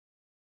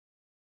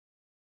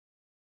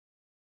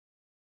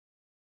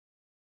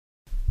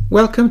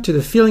Welcome to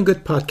the Feeling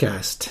Good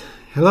podcast.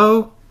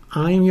 Hello,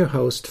 I am your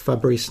host,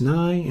 Fabrice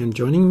Nye, and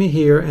joining me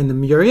here in the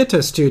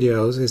Murrieta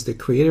studios is the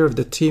creator of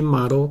the T.E.A.M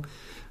model,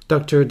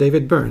 Dr.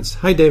 David Burns.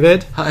 Hi,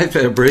 David. Hi,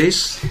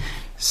 Fabrice.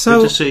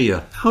 Good to see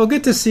you. Oh,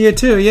 good to see you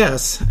too,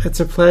 yes. It's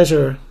a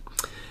pleasure.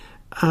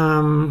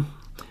 So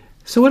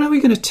what are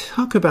we going to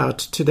talk about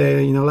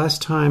today?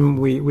 Last time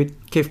we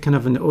gave kind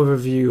of an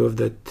overview of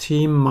the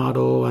T.E.A.M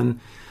model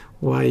and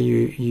why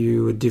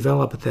you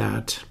developed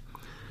that.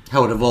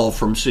 How it evolved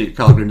from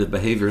cognitive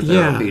behavior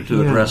therapy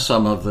to address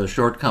some of the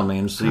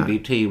shortcomings.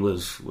 CBT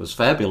was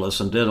fabulous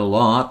and did a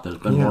lot. There's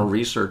been more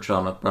research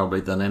on it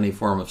probably than any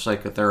form of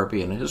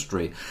psychotherapy in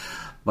history.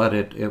 But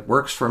it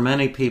works for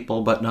many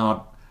people, but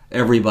not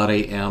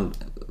everybody. And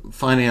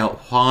finding out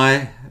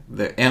why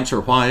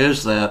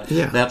is that,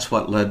 that's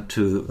what led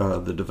to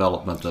the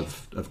development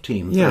of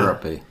T.E.A.M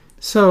therapy.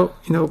 So,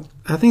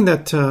 I think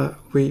that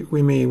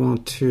we may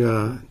want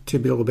to be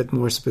a little bit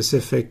more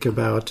specific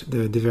about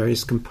the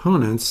various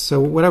components. So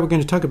what are we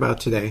going to talk about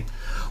today?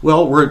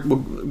 Well, we'll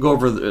go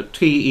over the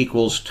T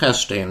equals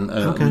testing.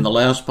 In the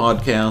last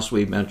podcast,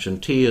 we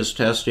mentioned T is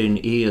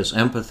testing, E is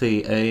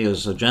empathy, A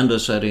is agenda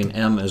setting,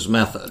 M is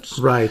methods.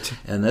 Right.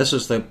 And this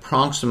is the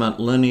approximate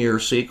linear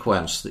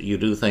sequence that you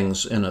do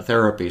things in a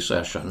therapy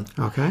session.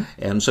 Okay.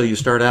 And so you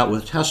start out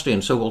with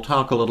testing. So we'll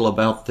talk a little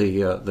about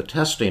the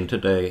testing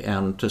today.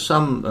 And to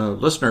some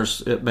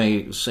listeners, it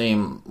may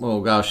seem,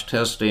 oh gosh,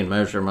 testing,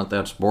 measurement,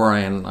 that's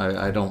boring.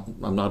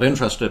 I'm not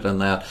interested in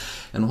that.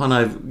 And when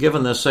I've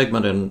given this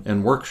segment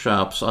in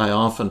workshops, I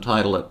often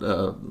title it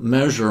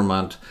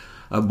measurement,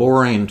 a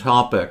boring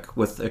topic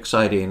with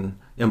exciting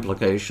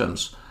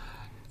implications.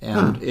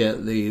 And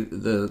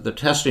the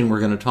testing we're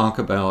going to talk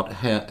about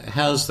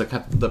has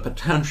the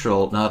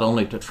potential not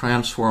only to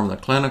transform the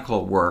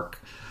clinical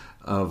work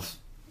of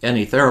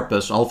any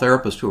therapist, all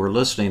therapists who are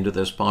listening to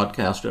this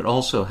podcast, it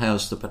also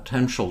has the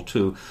potential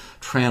to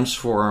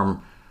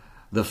transform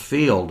the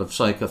field of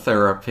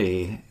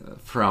psychotherapy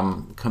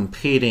from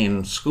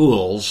competing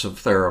schools of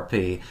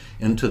therapy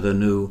into the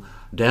new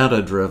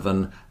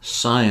data-driven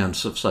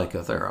science of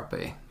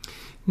psychotherapy.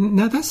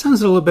 Now that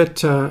sounds a little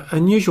bit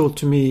unusual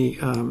to me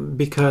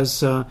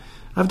because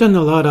I've done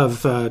a lot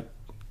of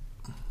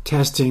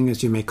testing,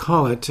 as you may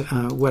call it,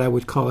 what I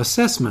would call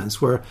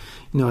assessments, where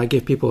I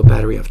give people a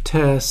battery of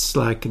tests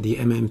like the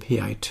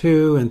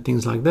MMPI-2 and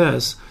things like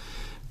this,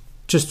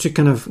 just to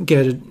kind of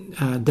get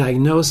a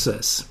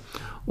diagnosis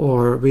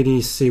or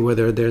really see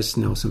whether there's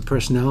some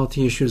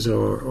personality issues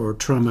or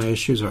trauma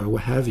issues or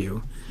what have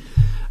you.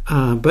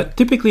 But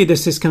typically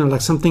this is kind of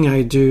like something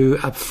I do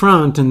up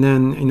front, and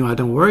then I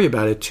don't worry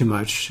about it too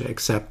much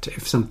except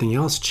if something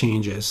else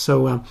changes.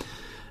 So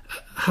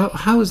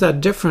how is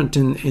that different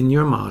in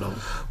your model?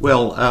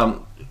 Well,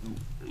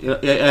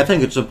 I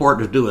think it's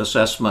important to do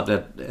assessment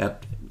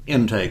at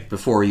intake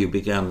before you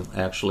begin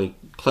actually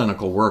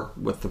clinical work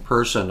with the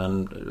person.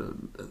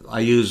 And I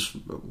use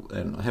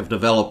and have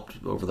developed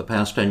over the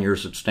past 10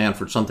 years at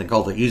Stanford something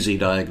called the Easy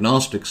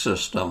Diagnostic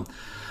System,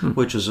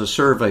 which is a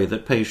survey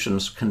that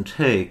patients can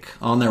take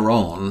on their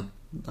own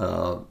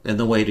in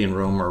the waiting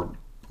room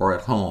or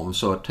at home.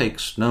 So it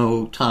takes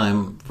no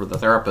time for the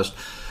therapist.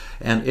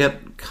 And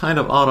it kind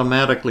of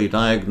automatically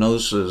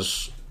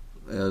diagnoses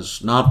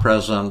as not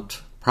present,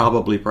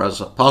 probably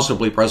present,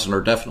 possibly present,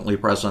 or definitely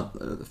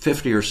present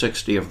 50 or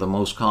 60 of the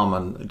most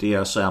common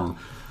DSM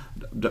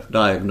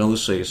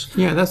diagnoses.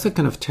 Yeah, that's the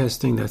kind of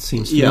testing that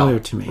seems familiar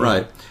to me.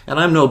 Right. And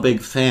I'm no big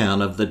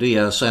fan of the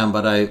DSM,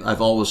 but I've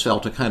always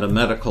felt a kind of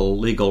medical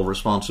legal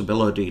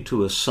responsibility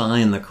to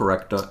assign the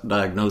correct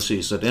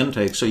diagnoses at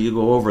intake. So you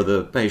go over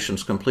the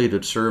patient's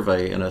completed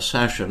survey in a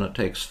session. It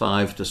takes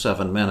 5 to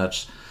 7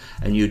 minutes.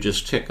 And you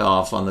just tick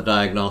off on the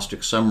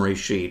diagnostic summary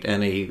sheet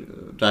any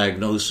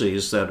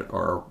diagnoses that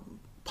are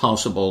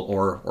possible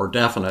or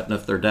definite. And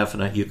if they're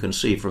definite, you can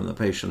see from the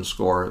patient's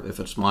score if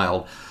it's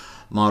mild,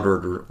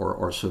 moderate,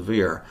 or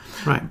severe.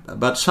 Right.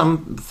 But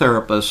some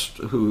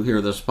therapists who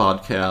hear this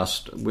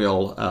podcast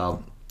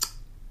will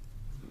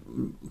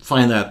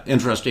find that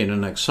interesting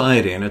and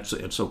exciting.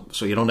 So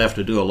you don't have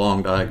to do a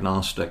long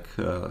diagnostic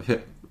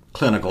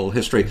clinical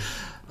history.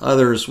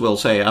 Others will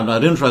say, I'm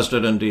not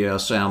interested in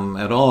DSM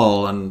at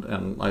all,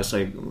 and I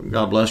say,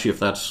 God bless you if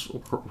that's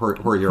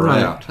where you're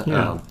at.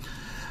 Yeah.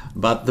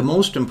 But the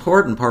most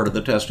important part of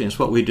the testing is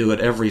what we do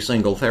at every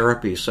single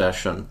therapy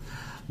session.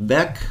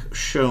 Beck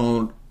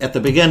showed, at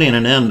the beginning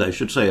and end, I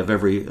should say, of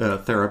every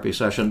therapy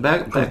session,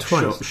 Beck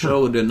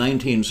showed in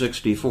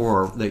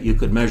 1964 that you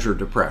could measure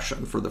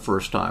depression for the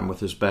first time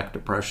with his Beck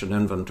Depression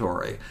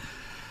Inventory.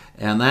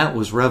 And that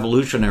was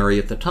revolutionary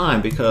at the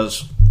time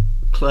because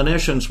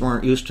clinicians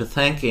weren't used to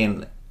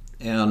thinking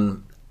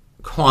in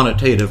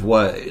quantitative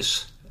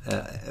ways.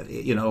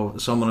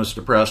 Someone was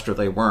depressed or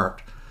they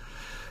weren't.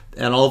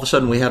 And all of a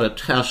sudden we had a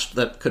test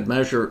that could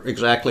measure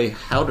exactly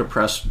how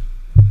depressed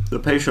the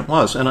patient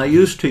was. And I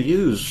used to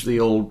use the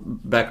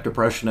old Beck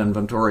Depression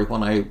Inventory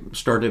when I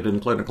started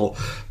in clinical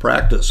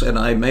practice, and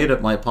I made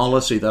it my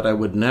policy that I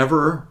would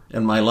never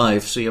in my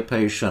life see a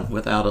patient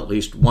without at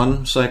least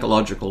one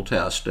psychological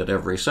test at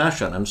every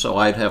session. And so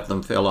I'd have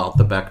them fill out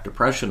the Beck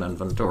Depression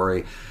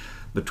Inventory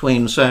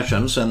between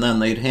sessions, and then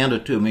they'd hand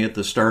it to me at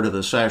the start of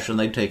the session.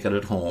 They'd take it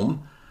at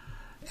home,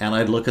 and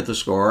I'd look at the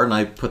score, and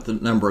I'd put the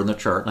number in the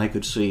chart, and I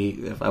could see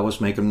if I was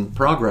making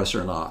progress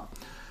or not.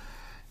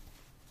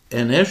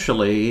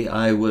 Initially,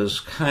 I was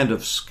kind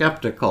of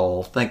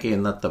skeptical,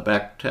 thinking that the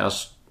Beck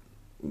test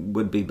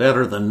would be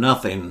better than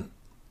nothing,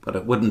 but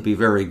it wouldn't be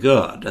very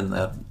good, and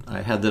that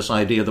I had this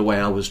idea, the way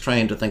I was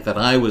trained, to think that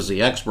I was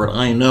the expert.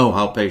 I know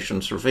how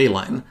patients are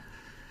feeling.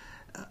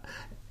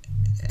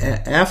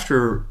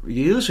 After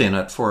using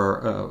it for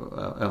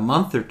a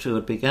month or two,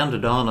 it began to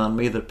dawn on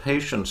me that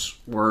patients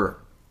were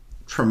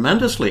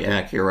tremendously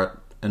accurate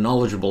and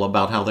knowledgeable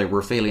about how they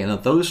were feeling,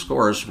 and those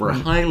scores were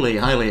highly,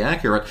 highly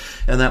accurate,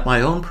 and that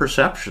my own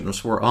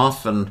perceptions were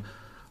often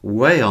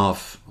way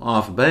off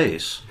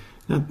base.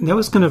 Now, that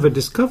was kind of a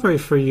discovery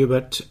for you,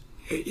 but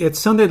it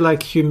sounded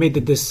like you made the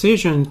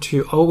decision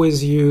to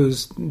always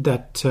use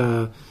that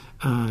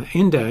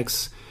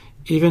index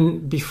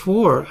even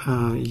before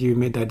you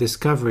made that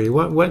discovery.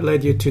 What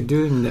led you to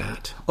doing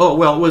that? Oh,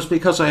 well, it was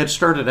because I had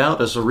started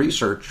out as a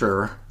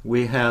researcher.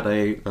 We had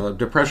a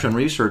depression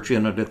research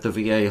unit at the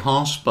VA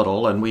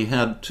hospital, and we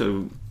had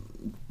to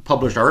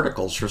publish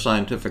articles for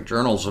scientific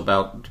journals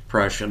about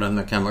depression and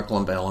the chemical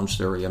imbalance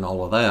theory and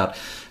all of that.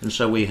 And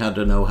so we had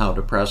to know how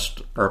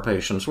depressed our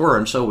patients were.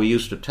 And so we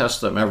used to test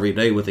them every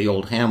day with the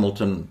old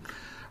Hamilton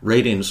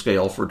rating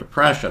scale for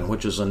depression,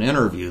 which is an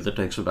interview that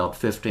takes about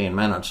 15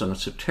 minutes. And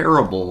it's a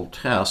terrible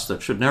test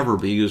that should never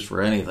be used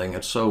for anything.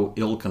 It's so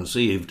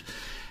ill-conceived.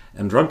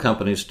 And drug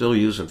companies still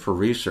use it for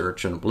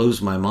research, and it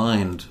blows my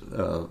mind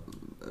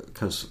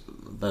because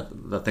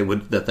that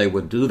they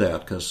would do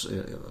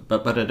that.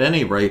 But at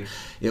any rate,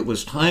 it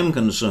was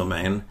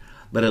time-consuming.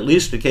 But at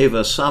least it gave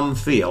us some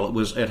feel.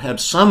 It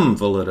had some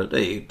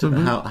validity to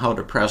how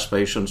depressed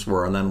patients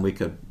were, and then we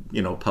could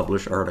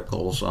publish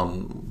articles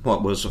on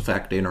what was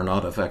affecting or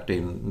not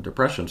affecting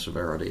depression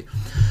severity.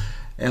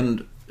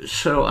 And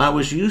so I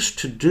was used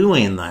to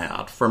doing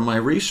that from my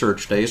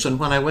research days, and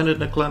when I went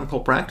into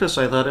clinical practice,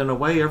 I thought, in a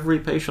way, every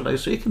patient I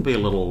see can be a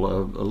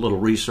little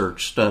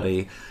research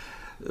study,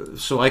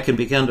 so I can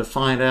begin to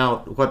find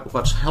out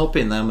what's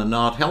helping them and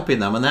not helping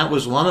them. And that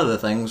was one of the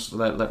things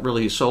that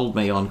really sold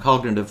me on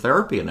cognitive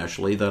therapy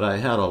initially, that I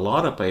had a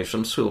lot of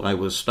patients who I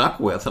was stuck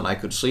with, and I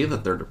could see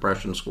that their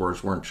depression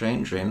scores weren't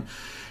changing.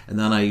 And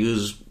then I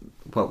used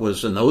what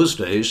was in those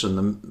days, in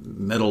the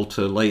middle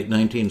to late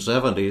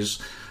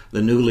 1970s,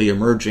 the newly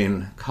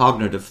emerging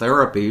cognitive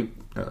therapy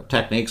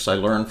techniques I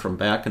learned from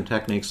Beck and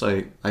techniques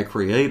I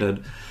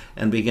created,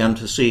 and began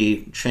to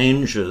see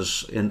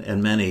changes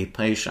in many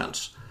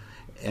patients.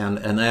 And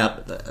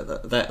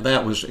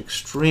that was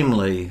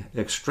extremely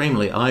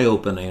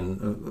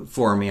eye-opening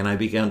for me, and I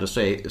began to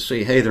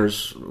see, hey,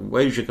 there's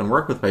ways you can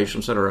work with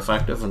patients that are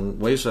effective and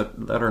ways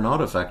that are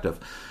not effective.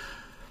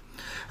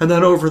 And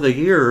then over the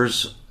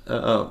years,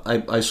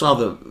 I saw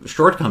the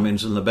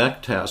shortcomings in the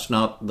Beck test,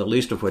 not the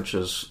least of which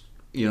is,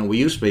 we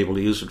used to be able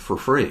to use it for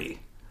free.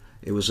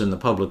 It was in the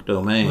public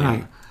domain.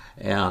 Right.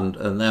 And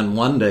then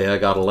one day I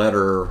got a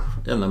letter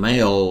in the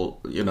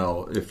mail,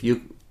 if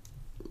you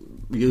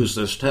use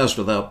this test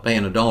without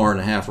paying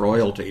 $1.50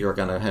 royalty, you're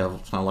going to have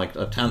something like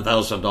a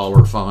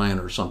 $10,000 fine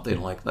or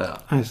something like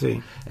that. I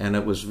see. And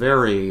it was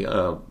very,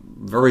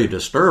 very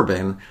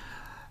disturbing.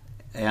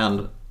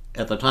 And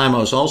at the time, I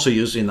was also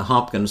using the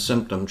Hopkins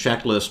Symptom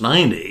Checklist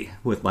 90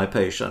 with my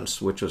patients,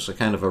 which was a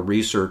kind of a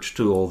research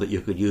tool that you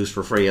could use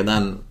for free. And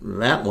then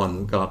that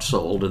one got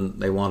sold,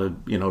 and they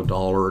wanted, $1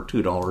 or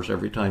 $2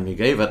 every time you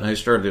gave it. And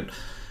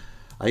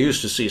I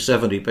used to see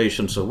 70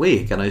 patients a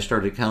week, and I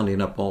started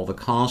counting up all the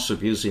costs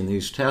of using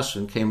these tests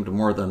and came to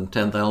more than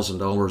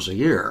 $10,000 a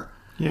year.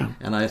 Yeah.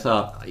 And I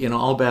thought,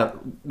 I'll bet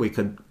we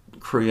could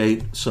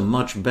create some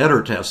much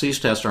better tests. These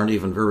tests aren't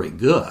even very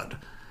good.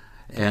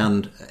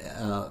 And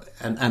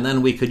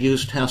then we could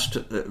use tests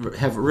to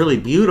have really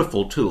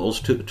beautiful tools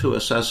to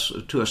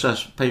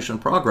assess patient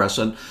progress.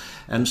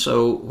 And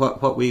so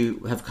what we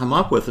have come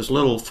up with is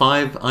little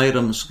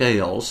 5-item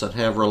scales that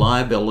have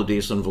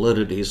reliabilities and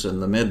validities in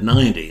the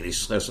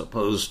mid-90s, as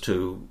opposed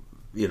to,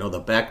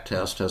 the Beck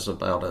test has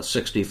about a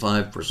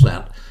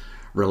 65%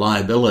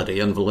 reliability,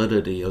 and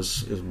validity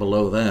is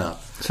below that.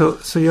 So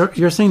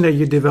you're saying that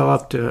you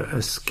developed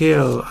a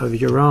scale of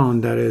your own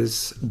that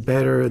is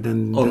better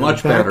than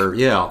much Beck? better,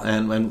 yeah.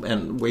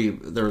 And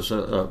there's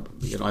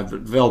I've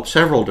developed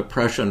several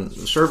depression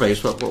surveys,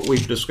 but what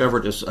we've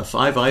discovered is a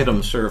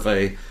 5-item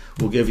survey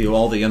will give you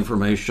all the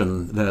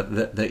information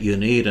that you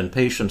need, and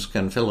patients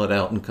can fill it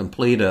out and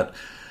complete it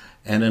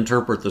and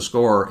interpret the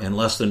score in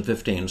less than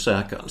 15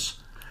 seconds.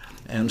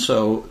 And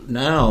so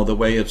now the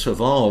way it's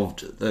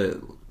evolved,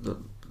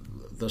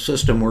 the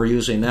system we're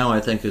using now, I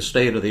think, is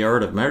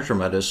state-of-the-art of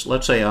measurement. Is,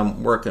 let's say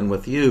I'm working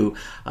with you,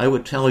 I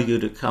would tell you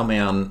to come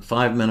in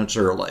 5 minutes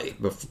early.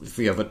 If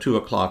you have a 2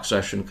 o'clock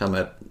session, come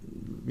at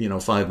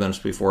 5 minutes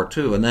before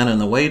 2. And then in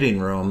the waiting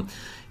room,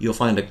 you'll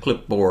find a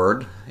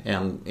clipboard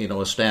and,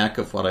 a stack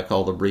of what I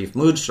call the brief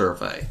mood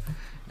survey.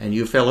 And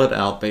you fill it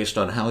out based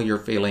on how you're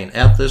feeling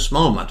at this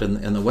moment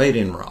in the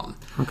waiting room.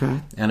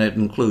 Okay. And it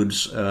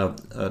includes a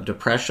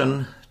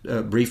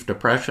brief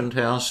depression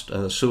test,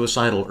 a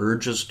suicidal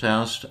urges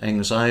test,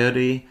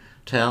 anxiety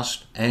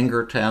test,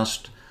 anger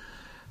test,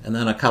 and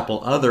then a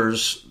couple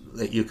others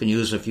that you can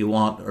use if you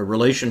want a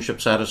relationship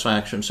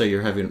satisfaction, say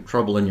you're having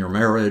trouble in your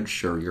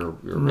marriage or your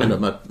Right.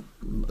 intimate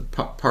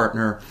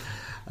partner.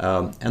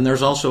 And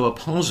there's also a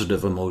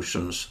positive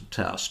emotions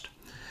test.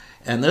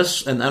 And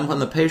then when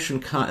the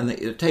patient comes,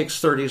 it takes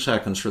 30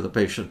 seconds for the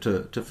patient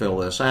to fill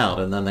this out,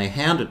 and then they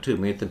hand it to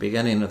me at the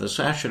beginning of the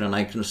session, and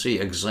I can see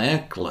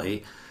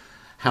exactly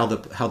how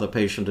the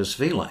patient is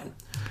feeling.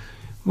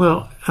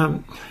 Well,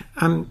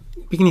 I'm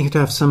beginning to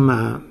have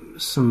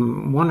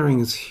some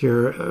wonderings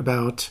here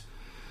about.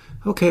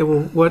 Okay,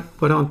 well,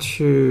 why don't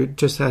you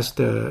just ask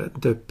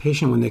the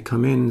patient when they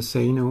come in and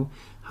say,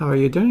 how are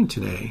you doing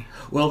today?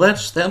 Well,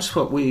 that's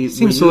what we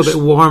seems a little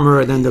bit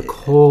warmer than the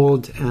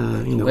cold,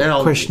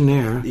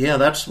 questionnaire. Yeah,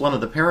 that's one of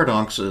the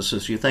paradoxes.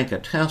 Is you think a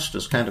test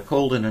is kind of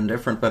cold and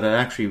indifferent, but it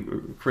actually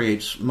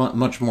creates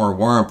much more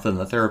warmth in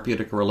the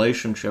therapeutic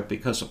relationship,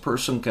 because a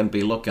person can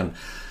be looking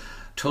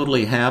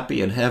totally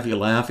happy and have you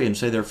laughing and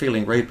say they're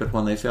feeling great, but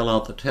when they fill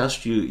out the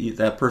test,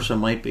 that person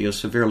might be as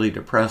severely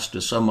depressed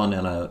as someone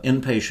in an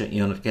inpatient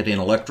unit getting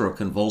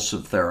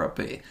electroconvulsive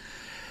therapy.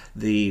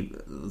 The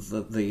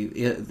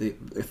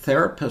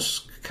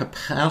therapist's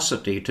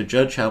capacity to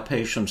judge how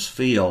patients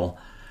feel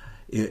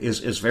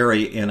is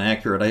very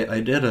inaccurate. I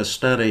did a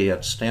study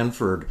at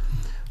Stanford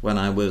when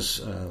I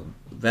was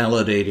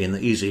validating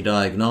the easy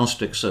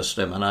diagnostic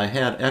system, and I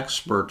had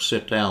experts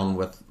sit down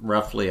with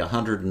roughly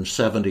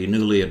 170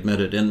 newly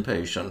admitted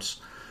inpatients,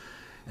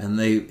 and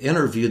they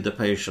interviewed the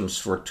patients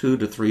for 2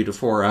 to 3 to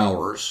 4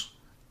 hours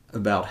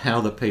about how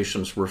the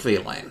patients were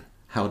feeling.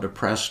 How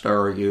depressed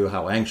are you?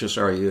 How anxious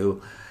are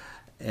you?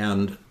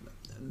 And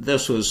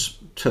this was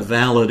to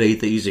validate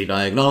the easy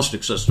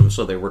diagnostic system,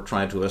 so they were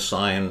trying to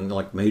assign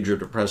like major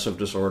depressive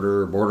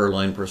disorder,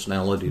 borderline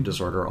personality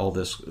disorder, all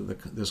this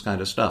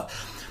kind of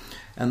stuff.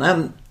 And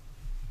then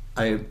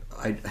I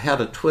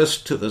had a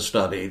twist to the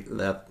study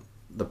that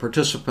the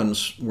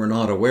participants were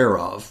not aware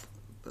of,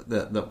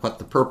 what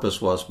the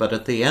purpose was. But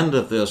at the end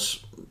of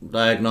this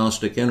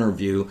diagnostic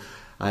interview,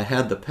 I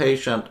had the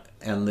patient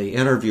and the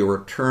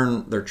interviewer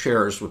turn their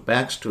chairs with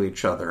backs to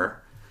each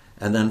other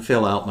and then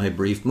fill out my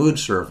brief mood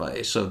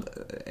survey. So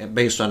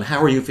based on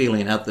how are you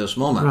feeling at this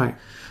moment? Right.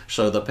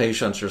 So the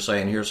patients are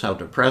saying, here's how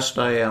depressed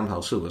I am,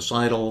 how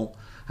suicidal,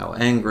 how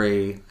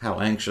angry, how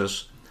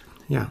anxious.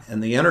 Yeah.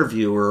 And the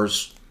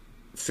interviewers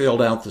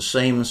filled out the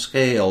same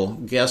scale,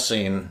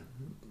 guessing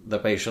the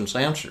patient's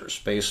answers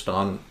based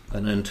on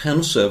an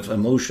intensive,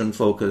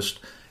 emotion-focused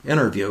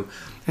interview.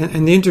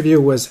 And the interview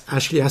was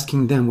actually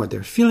asking them what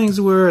their feelings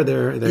were,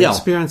 their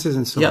experiences,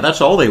 and so on. Yeah,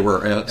 that's all they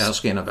were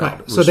asking about.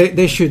 Right. So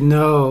they should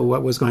know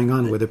what was going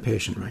on with the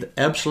patient, right?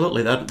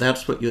 Absolutely.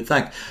 That's what you'd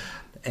think.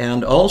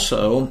 And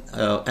also,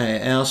 I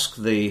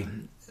asked the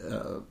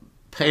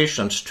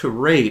patients to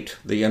rate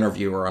the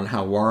interviewer on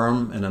how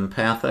warm and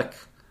empathic,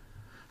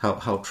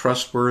 how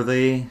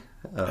trustworthy,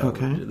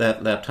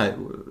 that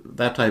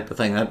type of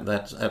thing.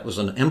 That was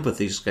an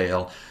empathy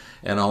scale.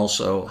 And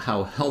also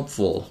how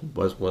helpful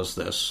was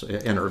this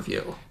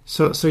interview.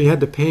 So you had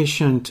the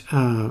patient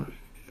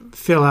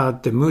fill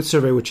out the mood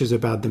survey, which is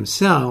about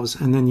themselves,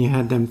 and then you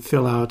had them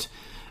fill out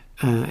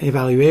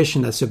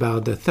evaluation that's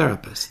about the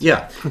therapist.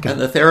 Yeah, okay.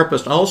 And the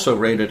therapist also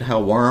rated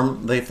how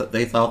warm they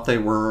thought they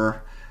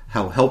were,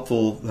 how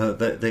helpful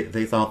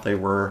they thought they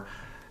were.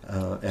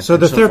 So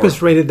the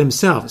therapist rated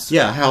themselves.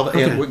 Yeah,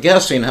 and we're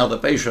guessing how the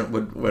patient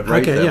would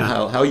rate them,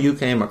 how you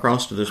came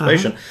across to this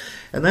patient.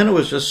 And then it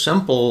was just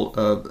simple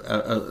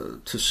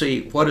to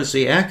see what is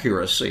the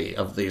accuracy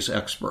of these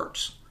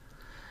experts.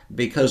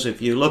 Because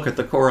if you look at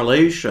the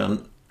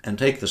correlation and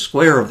take the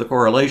square of the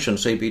correlation,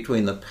 say,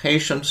 between the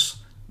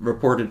patient's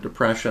reported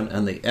depression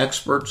and the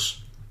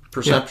expert's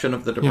perception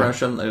of the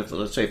depression,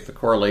 let's say if the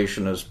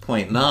correlation is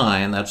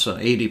 0.9, that's an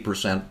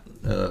 80%.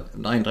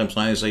 9 times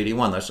 9 is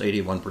 81. That's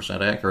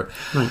 81% accurate.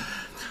 Right.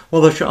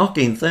 Well, the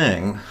shocking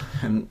thing,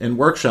 in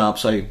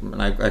workshops, I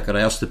could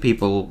ask the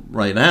people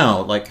right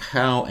now, like,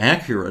 how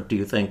accurate do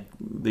you think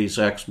these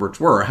experts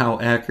were? How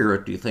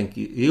accurate do you think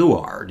you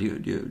are? Do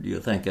you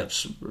think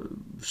it's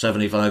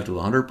 75 to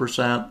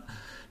 100%? Do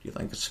you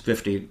think it's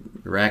 50?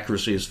 Your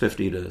accuracy is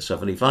 50 to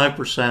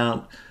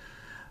 75%?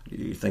 Do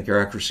you think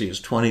your accuracy is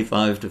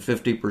 25 to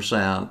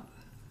 50%?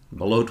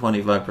 Below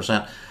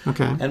 25%?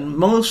 Okay. And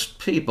most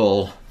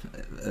people,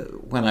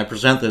 when I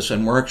present this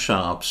in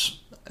workshops,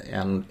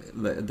 and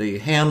the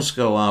hands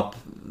go up,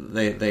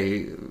 they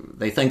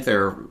think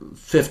they're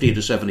 50 to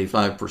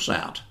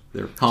 75%.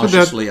 They're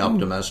cautiously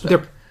optimistic.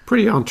 They're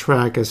pretty on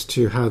track as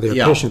to how their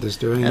patient is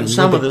doing. And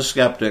some of the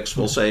skeptics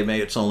will say,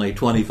 maybe it's only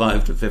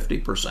 25 to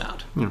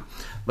 50%. Yeah.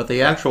 But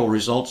the actual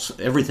results,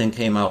 everything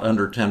came out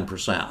under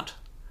 10%.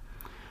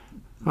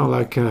 Oh,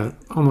 like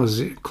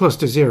almost close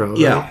to zero,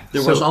 Yeah, right?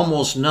 there was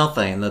almost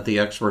nothing that the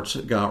experts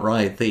got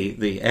right.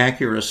 The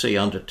accuracy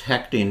on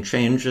detecting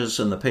changes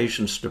in the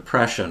patient's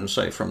depression,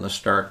 say from the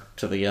start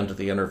to the end of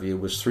the interview,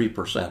 was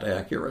 3%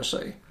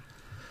 accuracy.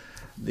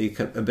 The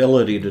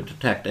ability to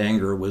detect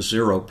anger was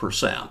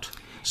 0%.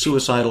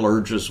 Suicidal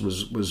urges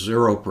was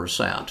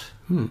 0%.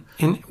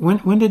 And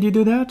when did you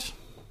do that?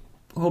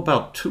 Oh,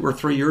 about 2 or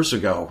 3 years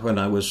ago when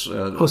I was...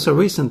 So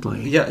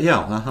recently. Yeah.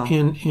 Uh-huh.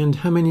 And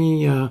how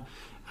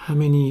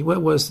many,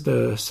 what was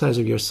the size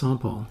of your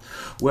sample?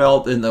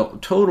 Well, in the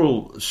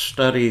total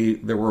study,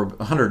 there were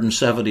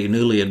 170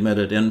 newly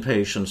admitted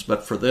inpatients,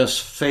 but for this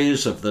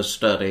phase of the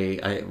study,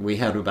 we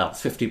had about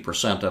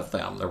 50% of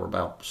them. There were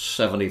about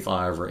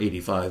 75 or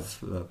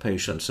 85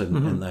 patients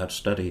in that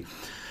study.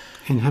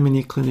 And how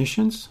many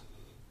clinicians?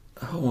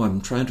 Oh, I'm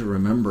trying to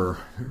remember.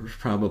 There was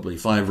probably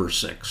 5 or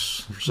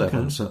 6 or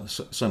 7,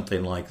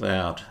 something like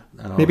that.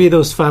 Maybe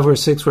those 5 or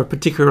 6 were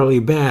particularly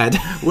bad.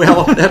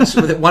 Well, that's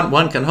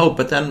one can hope.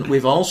 But then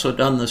we've also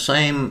done the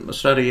same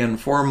study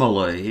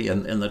informally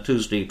in the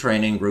Tuesday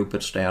training group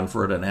at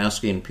Stanford, and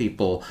asking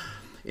people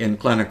in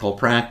clinical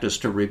practice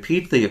to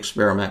repeat the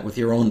experiment with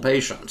your own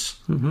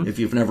patients if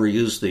you've never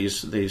used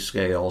these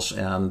scales,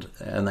 and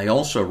they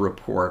also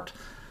report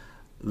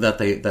that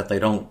they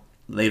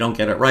don't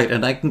get it right.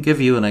 And I can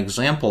give you an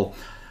example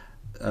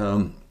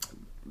of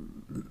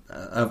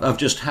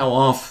just how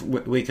off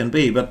we can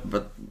be.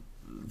 But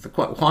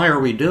why are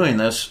we doing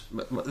this?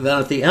 Then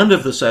at the end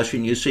of the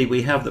session, you see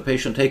we have the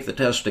patient take the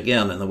test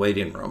again in the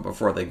waiting room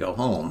before they go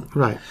home.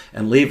 Right.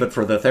 And leave it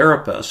for the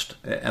therapist.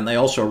 And they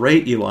also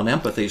rate you on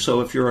empathy.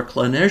 So if you're a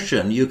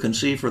clinician, you can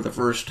see for the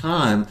first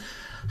time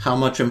how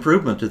much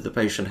improvement did the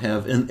patient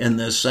have in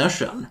this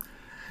session.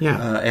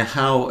 Yeah. And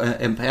how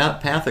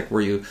empathic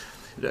were you?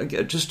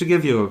 Just to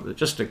give you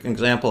just an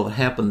example that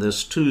happened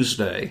this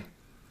Tuesday,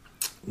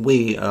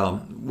 we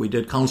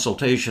did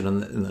consultation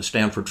in the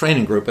Stanford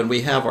training group, and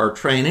we have our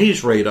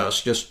trainees rate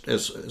us just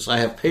as I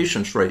have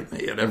patients rate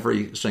me at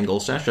every single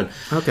session.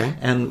 Okay.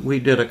 And we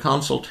did a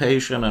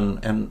consultation,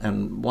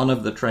 and one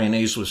of the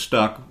trainees was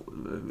stuck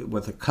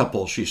with a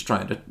couple she's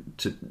trying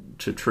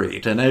to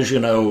treat. And as you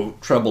know,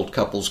 troubled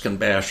couples can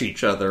bash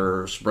each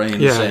other's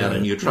brains in,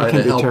 and you try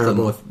to help them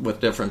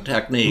with different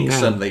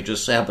techniques, and they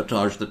just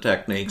sabotage the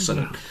techniques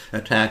and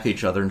attack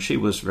each other. And she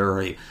was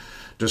very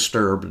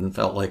disturbed and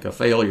felt like a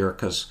failure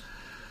because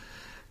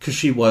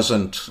she was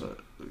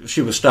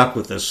stuck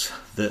with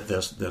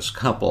this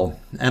couple.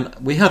 And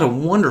we had a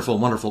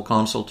wonderful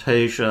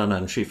consultation,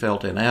 and she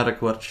felt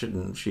inadequate,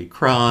 and she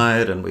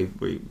cried, and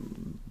we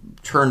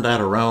turned that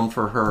around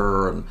for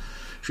her, and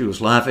she was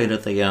laughing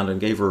at the end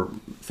and gave her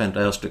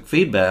fantastic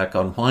feedback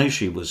on why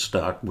she was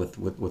stuck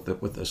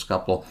with this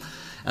couple.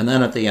 And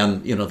then at the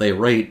end, they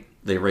rate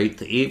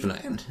the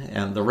evening,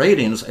 and the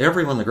ratings,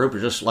 everyone in the group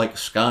was just like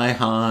sky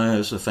high. It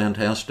was a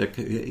fantastic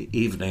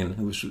evening.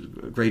 It was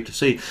great to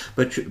see.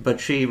 But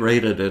she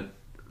rated it,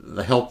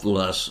 the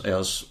helpfulness,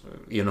 as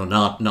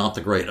not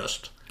the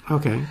greatest.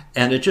 Okay.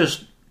 And it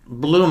just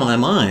blew my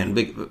mind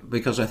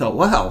because I thought,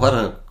 wow, what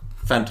a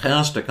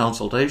fantastic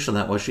consultation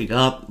that was. She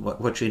got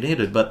what she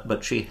needed,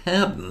 but she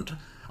hadn't.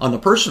 On the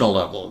personal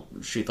level,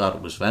 she thought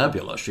it was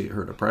fabulous.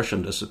 Her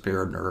depression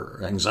disappeared, and her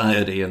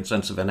anxiety and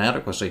sense of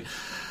inadequacy.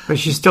 But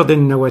she still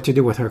didn't know what to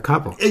do with her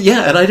couple.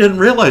 Yeah, and I didn't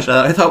realize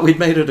that. I thought we'd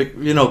made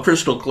it,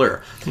 crystal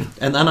clear. Yeah.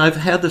 And then I've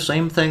had the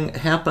same thing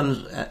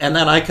happen, and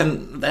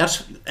then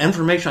that's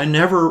information I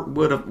never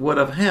would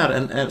have had.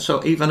 And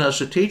so even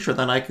as a teacher,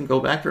 then I can go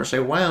back there and say,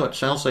 wow, it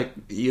sounds like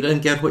you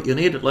didn't get what you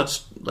needed.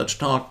 Let's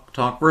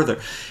talk further.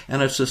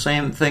 And it's the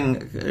same thing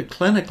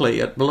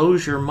clinically. It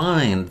blows your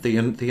mind, the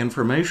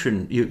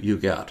information you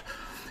get.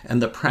 And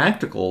the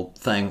practical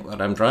thing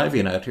that I'm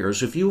driving at here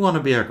is if you want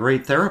to be a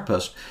great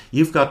therapist,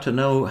 you've got to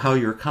know how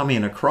you're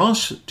coming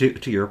across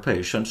to your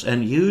patients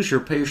and use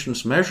your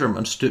patients'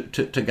 measurements to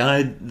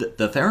guide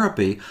the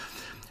therapy,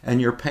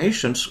 and your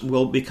patients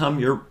will become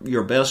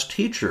your best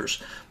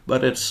teachers.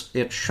 But it's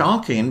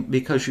shocking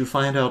because you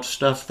find out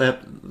stuff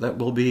that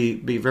will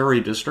be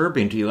very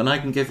disturbing to you. And I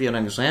can give you an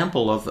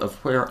example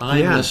of where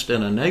I missed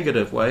in a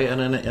negative way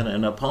and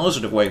in a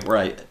positive way where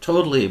I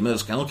totally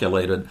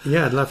miscalculated.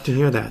 Yeah, I'd love to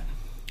hear that.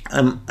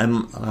 I'm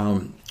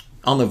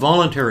on the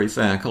voluntary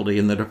faculty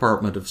in the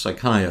Department of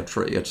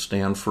Psychiatry at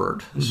Stanford.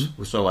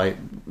 Mm-hmm. So I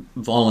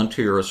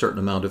volunteer a certain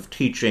amount of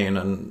teaching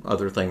and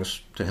other things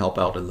to help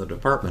out in the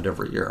department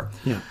every year.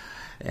 Yeah.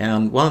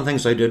 And one of the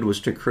things I did was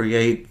to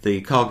create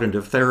the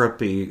cognitive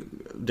therapy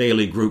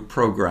daily group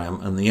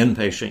program in the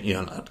inpatient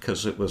unit,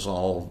 because it was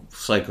all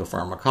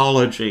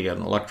psychopharmacology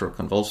and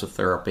electroconvulsive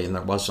therapy, and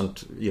there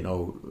wasn't,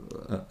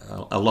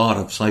 a lot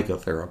of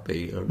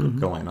psychotherapy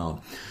going on.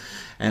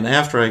 And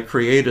after I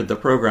created the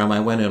program, I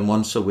went in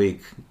once a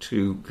week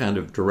to kind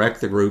of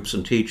direct the groups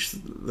and teach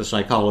the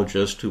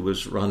psychologist who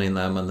was running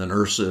them and the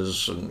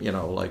nurses and,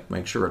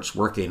 make sure it's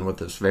working with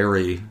this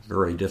very,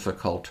 very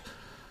difficult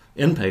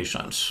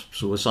inpatients,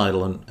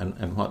 suicidal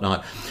and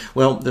whatnot.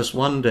 Well, this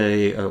one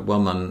day, a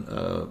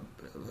woman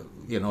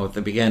at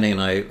the beginning,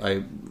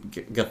 I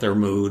get their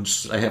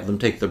moods. I have them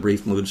take the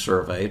brief mood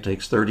survey. It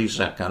takes 30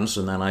 seconds,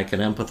 and then I can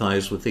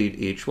empathize with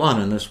each one.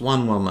 And this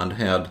one woman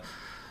had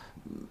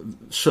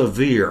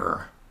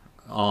severe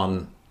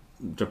on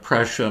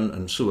depression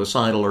and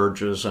suicidal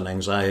urges and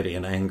anxiety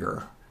and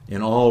anger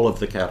in all of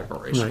the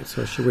categories. Right,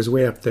 so she was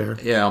way up there.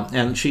 Yeah,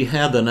 and she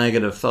had the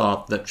negative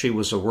thought that she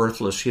was a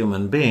worthless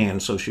human being,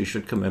 so she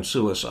should commit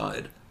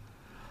suicide.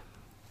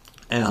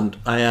 And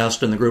I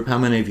asked in the group, how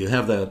many of you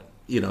have that?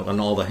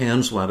 And all the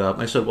hands went up.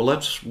 I said, well,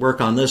 let's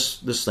work on this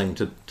thing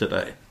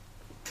today.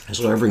 And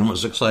so everyone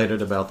was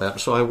excited about that.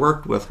 So I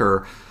worked with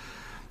her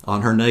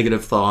on her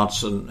negative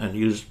thoughts and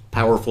used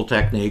powerful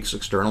techniques,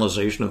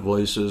 externalization of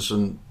voices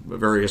and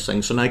various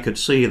things. And I could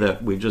see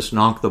that we just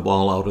knocked the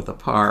ball out of the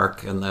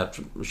park and that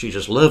she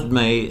just lived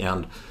me,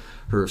 and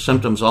her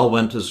symptoms all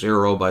went to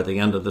zero by the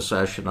end of the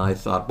session. I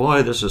thought,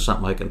 boy, this is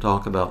something I can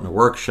talk about in a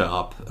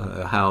workshop,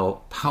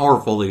 how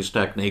powerful these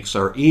techniques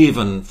are,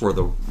 even for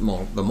the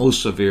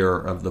most severe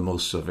of the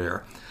most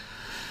severe.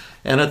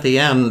 And at the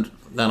end,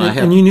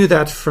 And you knew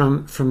that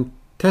from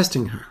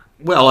testing her?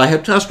 Well, I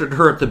had tested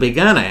her at the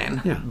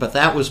beginning, but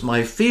that was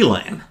my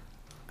feeling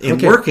in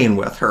working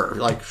with her.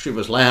 Like, she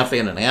was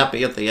laughing and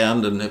happy at the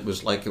end, and it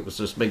was like it was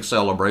this big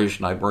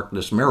celebration. I'd worked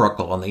this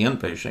miracle on the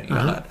inpatient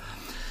unit.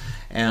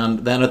 And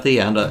then at the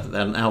end,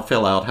 then I'll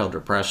fill out how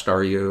depressed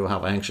are you,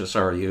 how anxious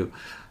are you,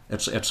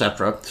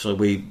 etc. So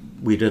we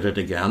did it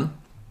again.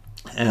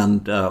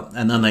 And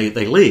then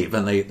they leave,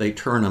 and they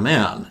turn them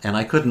in. And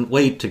I couldn't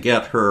wait to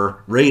get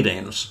her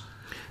ratings.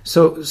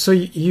 So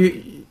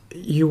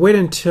you wait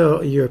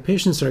until your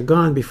patients are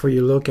gone before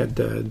you look at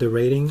the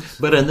ratings?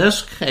 But in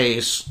this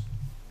case,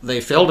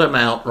 they filled them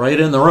out right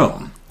in the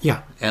room.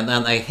 Yeah. And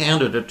then they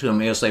handed it to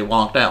me as they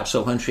walked out.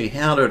 So when she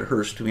handed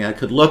hers to me, I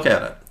could look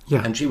at it.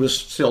 Yeah. And she was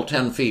still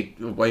 10 feet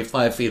away,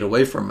 5 feet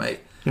away from me.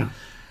 Yeah.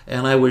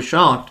 And I was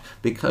shocked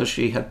because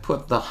she had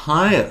put the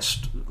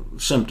highest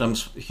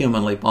symptoms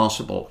humanly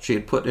possible. She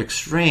had put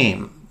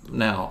extreme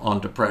now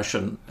on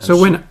depression. So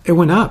when it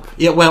went up?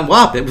 It went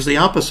up. It was the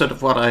opposite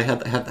of what I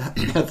had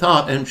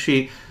thought. And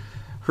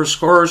her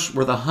scores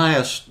were the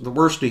highest, the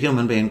worst a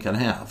human being can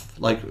have.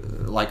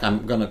 Like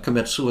I'm going to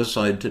commit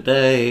suicide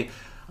today.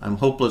 I'm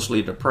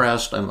hopelessly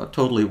depressed. I'm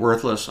totally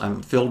worthless.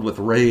 I'm filled with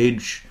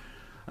rage.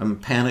 I'm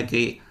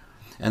panicky.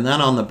 And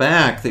then on the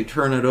back, they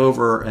turn it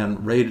over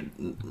and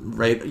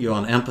rate you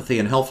on empathy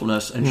and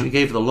helpfulness. And she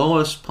gave the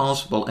lowest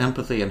possible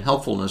empathy and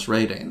helpfulness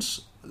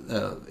ratings.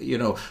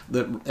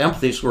 The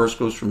empathy scores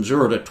goes from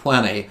 0 to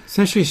 20.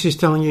 Essentially, she's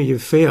telling you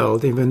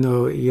failed, even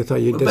though you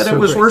thought you did But so it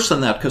was great. Worse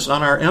than that, because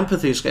on our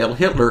empathy scale,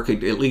 Hitler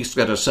could at least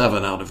get a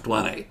 7 out of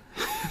 20.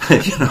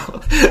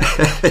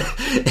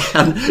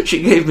 And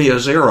she gave me a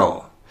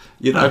 0.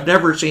 I've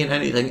never seen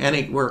anything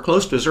anywhere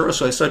close to 0.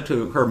 So I said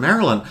to her,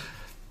 Marilyn,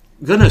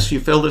 goodness, you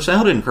filled this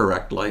out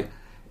incorrectly.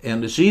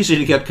 And it's easy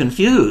to get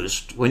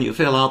confused when you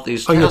fill out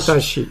these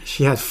tests. You thought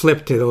she had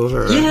flipped it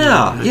over.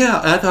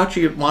 Yeah. I thought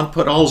you'd want to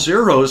put all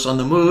zeros on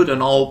the mood and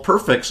all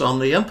perfects on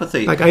the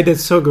empathy. Like, I did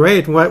so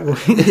great. What?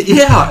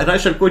 Yeah, and I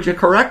said, would you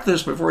correct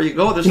this before you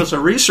go? This is a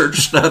research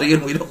study,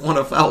 and we don't want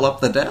to foul up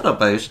the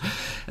database.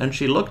 And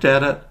she looked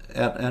at it,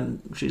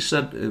 and she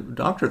said,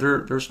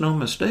 Doctor, there's no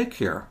mistake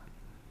here.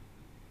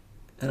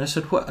 And I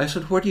said, what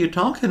are you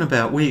talking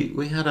about?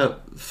 We had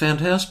a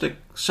fantastic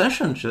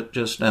session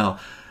just now.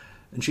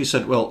 And she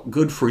said, well,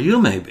 good for you,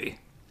 maybe.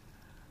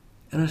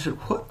 And I said,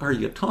 what are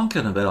you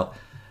talking about?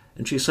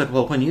 And she said,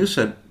 well, when you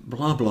said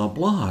blah, blah,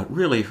 blah, it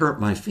really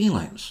hurt my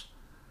feelings.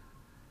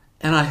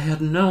 And I had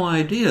no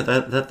idea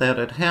that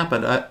had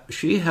happened.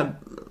 She had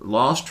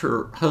lost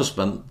her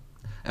husband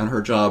and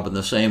her job in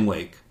the same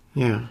week.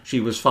 Yeah. She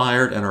was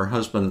fired, and her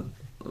husband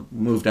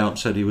moved out and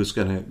said he was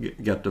going to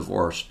get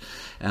divorced.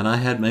 And I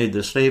had made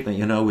this statement,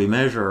 we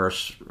measure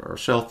our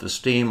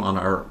self-esteem on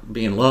our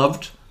being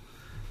loved,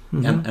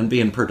 and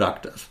being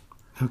productive.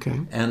 Okay.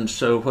 And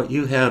so what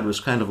you had was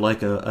kind of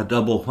like a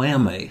double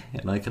whammy,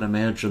 and I can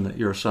imagine that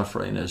your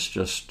suffering is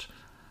just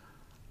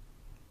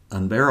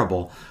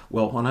unbearable.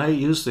 Well, when I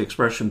used the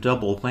expression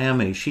double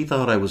whammy, she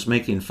thought I was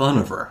making fun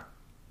of her.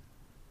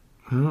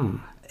 And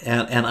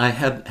I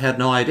had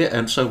no idea.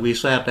 And so we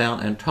sat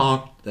down and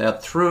talked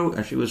that through,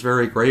 and she was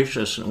very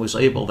gracious and was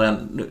able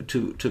then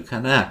to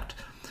connect.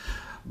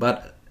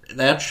 But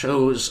that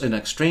shows an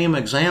extreme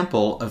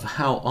example of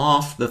how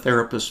off the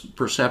therapist's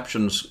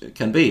perceptions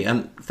can be.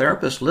 And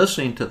therapists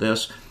listening to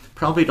this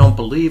probably don't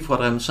believe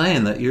what I'm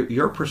saying, that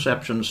your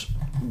perceptions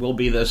will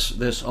be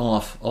this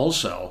off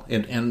also.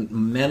 In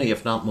many,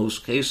 if not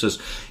most cases,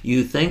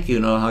 you think you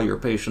know how your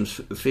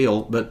patients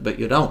feel, but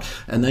you don't.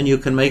 And then you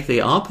can make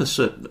the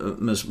opposite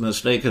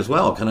mistake as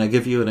well. Can I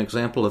give you an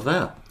example of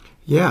that?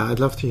 Yeah, I'd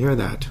love to hear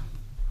that.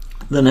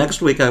 The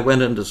next week I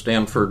went into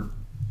Stanford,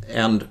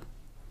 and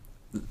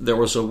there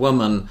was a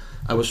woman.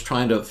 I was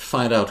trying to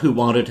find out who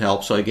wanted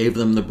help, so I gave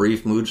them the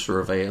brief mood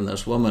survey, and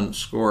this woman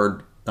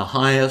scored the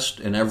highest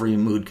in every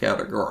mood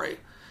category.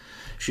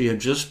 She had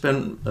just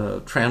been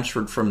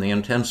transferred from the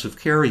intensive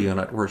care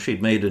unit where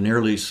she'd made a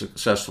nearly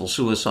successful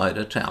suicide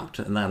attempt.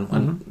 And then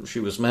when she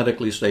was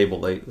medically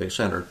stable, they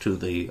sent her to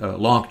the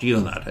locked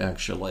unit,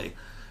 actually,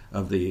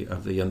 of the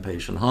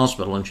inpatient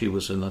hospital, and she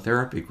was in the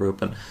therapy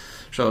group. And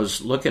so I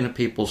was looking at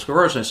people's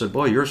scores, and I said,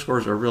 boy, your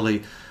scores are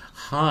really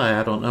high.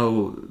 I don't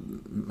know,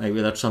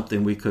 maybe that's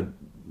something we could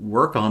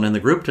work on in the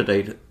group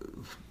today.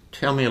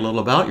 Tell me a little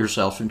about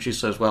yourself. And she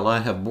says, well, I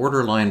have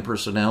borderline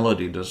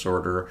personality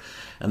disorder,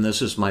 and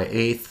this is my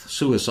 8th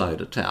suicide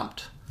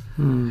attempt.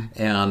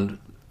 And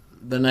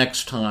the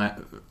next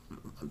time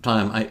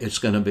it's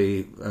going to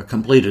be a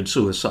completed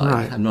suicide.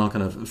 Right. I'm not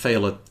going to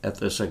fail at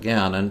this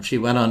again. And she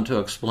went on to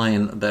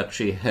explain that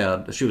she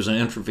was an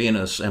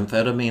intravenous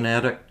amphetamine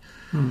addict,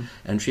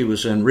 and she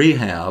was in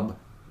rehab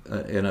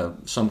in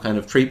some kind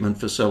of treatment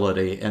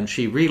facility, and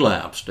she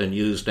relapsed and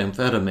used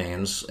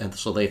amphetamines, and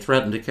so they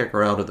threatened to kick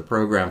her out of the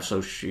program.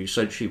 So she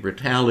said she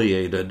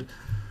retaliated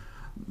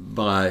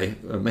by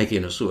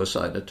making a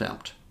suicide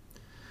attempt.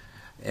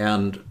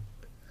 And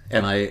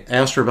I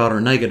asked her about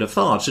her negative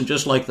thoughts, and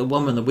just like the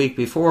woman the week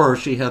before,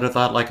 she had a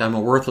thought like, I'm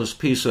a worthless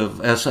piece of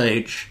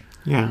SH,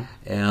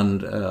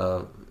 and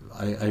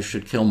I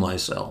should kill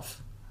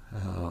myself.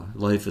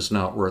 Life is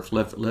not worth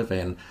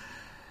living.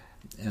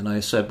 And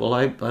I said, well,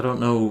 I don't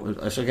know.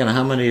 I said, again,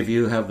 how many of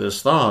you have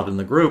this thought in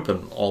the group?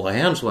 And all the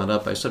hands went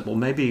up. I said, well,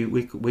 maybe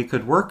we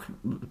could work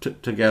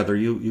together.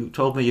 You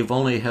told me you've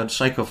only had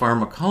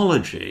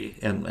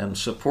psychopharmacology and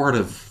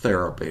supportive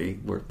therapy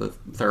where the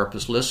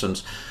therapist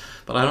listens.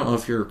 But I don't know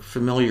if you're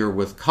familiar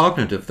with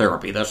cognitive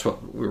therapy. That's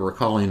what we were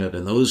calling it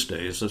in those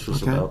days. This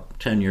was about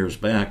 10 years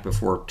back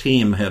before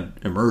T.E.A.M had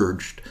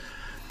emerged.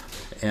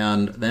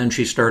 And then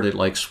she started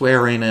like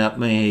swearing at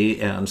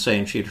me and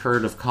saying she'd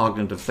heard of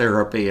cognitive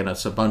therapy and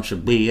it's a bunch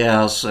of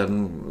BS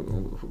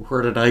and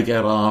where did I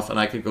get off, and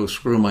I could go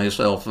screw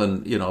myself,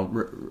 and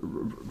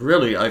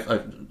really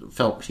I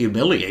felt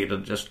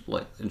humiliated,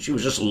 and she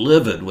was just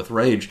livid with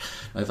rage.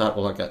 I thought,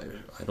 well,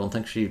 I don't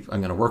think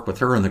I'm going to work with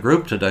her in the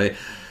group today.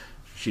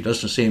 She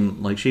doesn't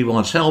seem like she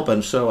wants help,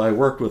 and so I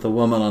worked with a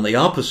woman on the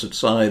opposite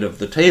side of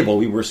the table.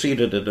 We were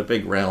seated at a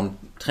big round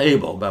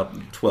table, about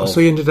 12. So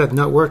you ended up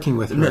not working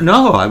with her?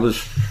 No, I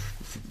was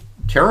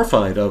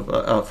terrified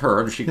of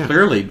her, and she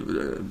clearly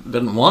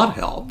didn't want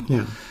help.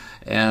 Yeah.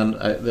 And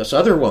this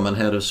other woman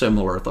had a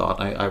similar thought.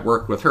 I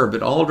worked with her,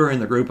 but all during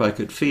the group I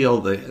could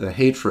feel the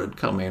hatred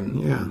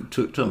coming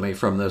to me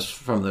from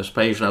this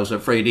patient. I was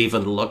afraid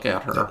even to look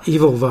at her. The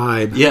evil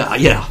vibe.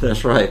 Yeah,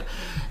 that's right.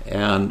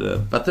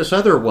 And but this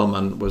other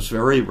woman was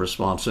very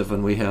responsive,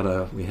 and we had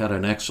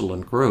an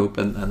excellent group.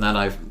 And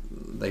then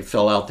they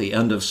fill out the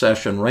end of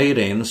session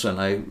ratings,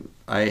 and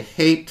I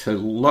hate to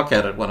look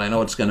at it when I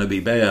know it's going to be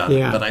bad,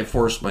 but I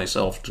forced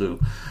myself to.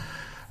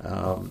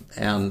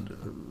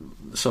 And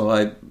so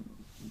I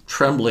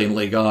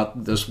tremblingly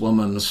got this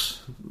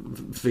woman's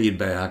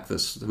feedback,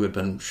 who had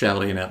been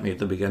shouting at me at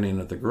the beginning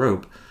of the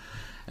group.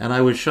 And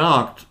I was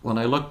shocked when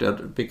I looked at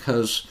it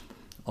because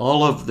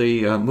all of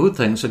the mood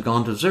things had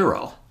gone to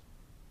 0.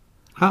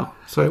 Oh,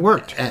 so it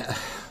worked.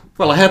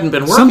 Well, I hadn't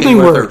been working Something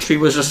with worked. her. She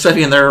was just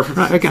sitting there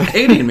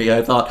hating me,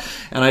 I thought.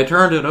 And I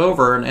turned it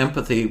over, and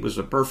empathy was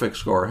a perfect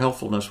score.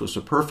 Helpfulness was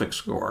a perfect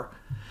score.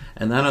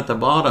 And then at the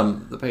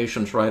bottom, the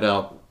patients write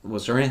out,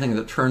 was there anything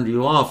that turned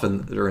you off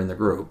during the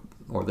group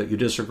or that you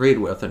disagreed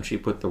with? And she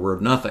put the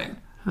word nothing.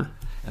 Huh.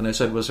 And I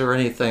said, was there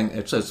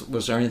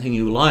anything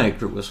you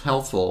liked or was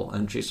helpful?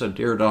 And she said,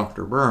 dear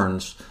Dr.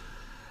 Burns,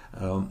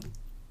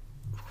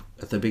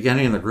 at the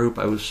beginning of the group,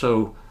 I was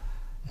so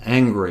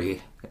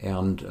angry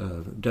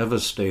and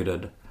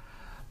devastated.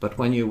 But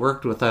when you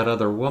worked with that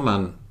other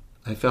woman,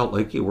 I felt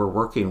like you were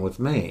working with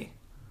me.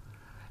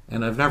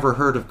 And I've never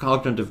heard of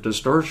cognitive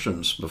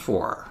distortions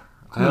before.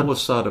 I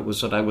always thought it was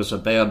that I was a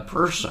bad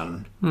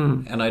person,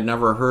 and I'd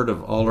never heard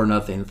of all or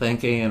nothing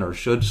thinking or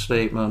should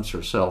statements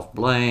or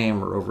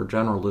self-blame or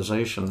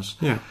overgeneralizations.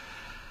 Yeah.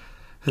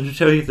 And to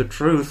tell you the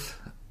truth,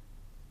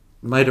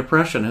 my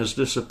depression has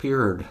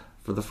disappeared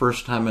for the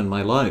first time in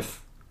my life.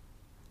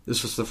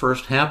 This is the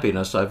first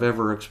happiness I've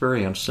ever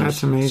experienced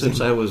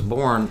since I was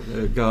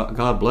born.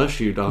 God bless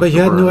you, Dr. But you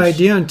had Burns. no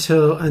idea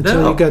until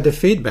you got the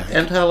feedback.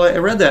 Until I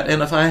read that.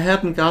 And if I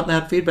hadn't gotten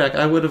that feedback,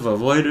 I would have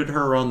avoided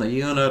her on the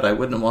unit. I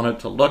wouldn't have wanted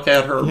to look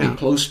at her, be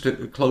close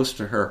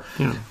to her.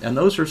 Yeah. And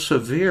those are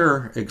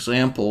severe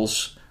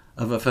examples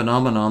of a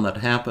phenomenon that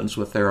happens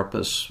with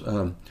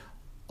therapists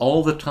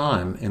all the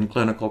time in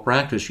clinical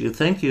practice. You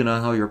think you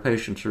know how your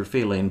patients are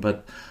feeling,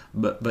 but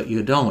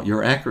you don't.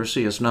 Your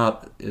accuracy is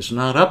not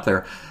up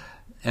there.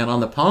 And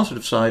on the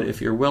positive side, if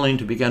you're willing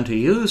to begin to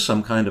use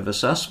some kind of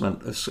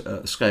assessment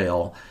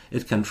scale,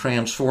 it can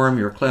transform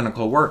your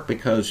clinical work,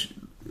 because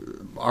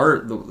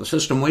the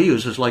system we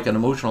use is like an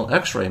emotional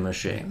X-ray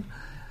machine.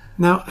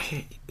 Now,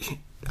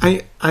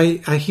 I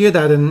hear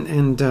that,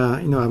 and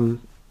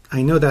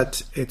I know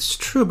that it's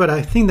true, but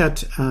I think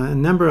that a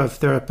number of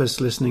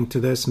therapists listening to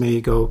this may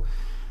go,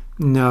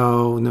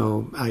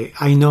 no,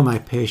 I know my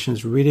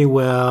patients really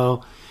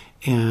well,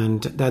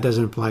 and that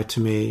doesn't apply to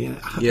me.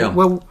 Yeah.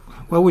 Well,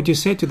 what would you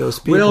say to those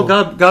people?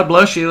 Well, God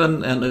bless you,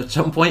 and at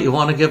some point you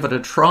want to give it a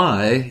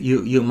try.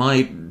 You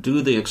might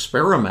do the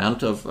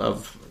experiment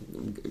of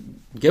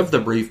give the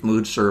brief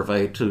mood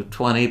survey to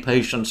 20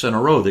 patients in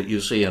a row that you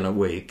see in a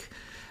week,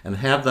 and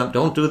have them,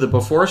 don't do the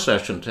before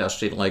session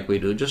testing like we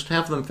do, just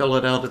have them fill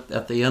it out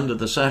at the end of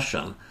the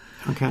session.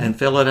 Okay. And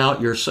fill it out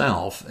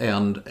yourself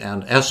and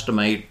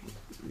estimate,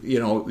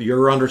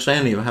 your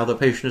understanding of how the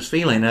patient is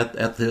feeling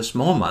at this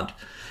moment,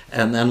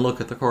 and then look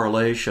at the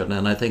correlation.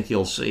 And I think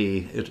you'll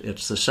see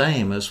it's the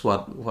same as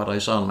what I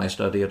saw in my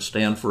study at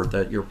Stanford,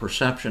 that your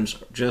perceptions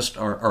just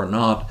are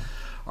not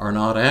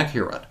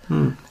accurate.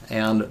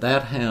 And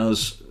that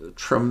has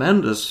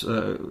tremendous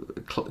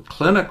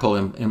clinical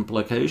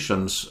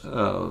implications.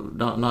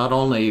 Not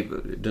only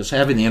does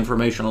having the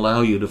information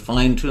allow you to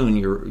fine-tune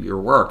your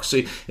work.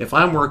 See, if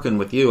I'm working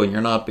with you and you're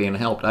not being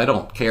helped, I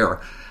don't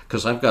care,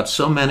 because I've got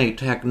so many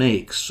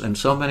techniques and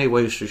so many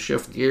ways to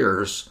shift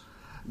gears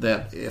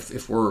that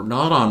if we're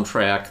not on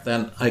track,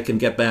 then I can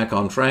get back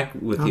on track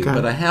with you.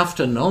 But I have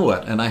to know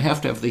it, and I have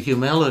to have the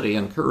humility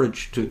and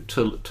courage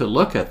to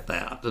look at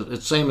that.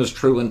 The same is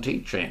true in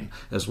teaching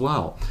as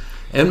well.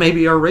 And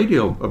maybe our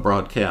radio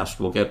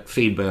broadcast will get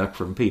feedback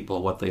from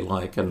people, what they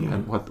like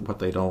and what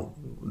they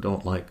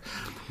don't like.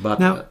 But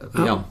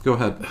now, go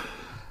ahead.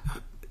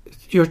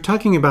 You're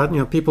talking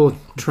about people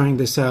trying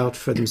this out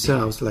for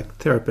themselves, like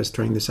therapists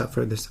trying this out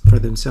for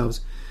themselves.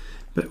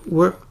 But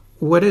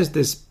what is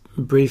this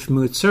brief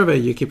mood survey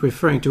you keep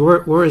referring to?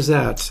 Where is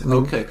that?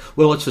 Okay.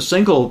 Well, it's a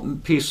single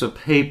piece of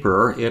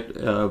paper.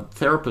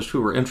 Therapists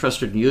who are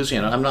interested in using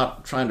it, I'm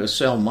not trying to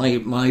sell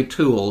my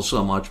tools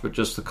so much, but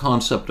just the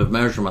concept of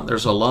measurement.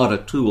 There's a lot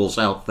of tools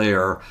out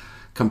there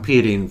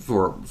competing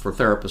for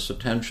therapists'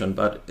 attention,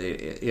 but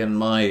in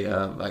my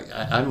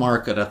I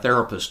market a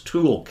therapist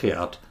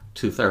toolkit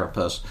to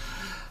therapists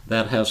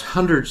that has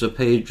hundreds of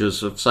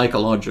pages of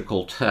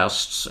psychological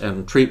tests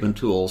and treatment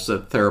tools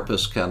that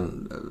therapists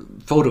can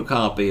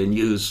photocopy and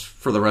use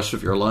for the rest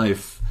of your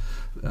life.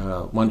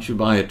 Once you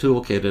buy a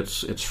toolkit,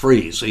 it's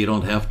free, so you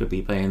don't have to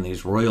be paying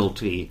these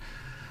royalty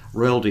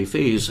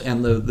fees.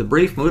 And the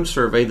brief mood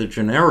survey, the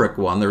generic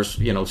one, there's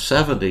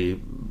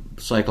 70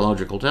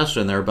 psychological tests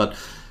in there, but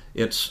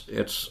it's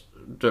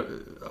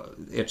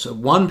a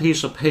one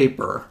piece of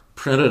paper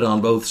printed on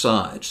both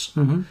sides,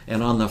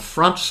 and on the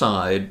front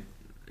side,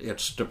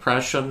 it's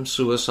depression,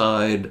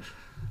 suicide,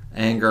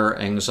 anger,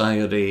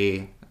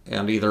 anxiety,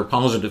 and either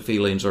positive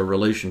feelings or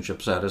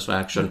relationship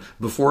satisfaction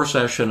before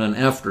session and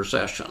after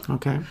session.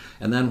 Okay.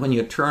 And then when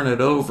you turn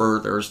it over,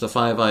 there's the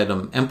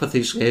 5-item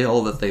empathy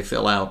scale that they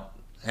fill out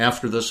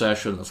after the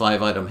session, the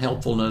 5-item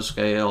helpfulness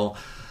scale,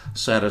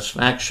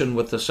 satisfaction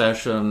with the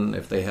session,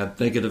 if they had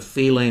negative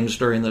feelings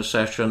during the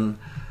session,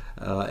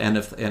 and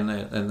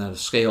a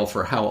scale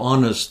for how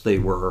honest they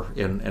were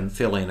in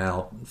filling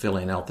out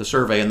the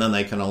survey, and then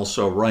they can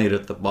also write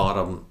at the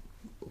bottom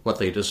what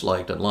they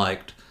disliked and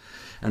liked.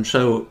 And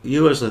so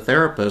you as a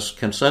therapist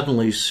can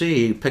suddenly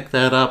pick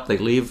that up. They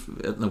leave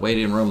in the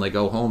waiting room, they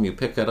go home, you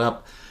pick it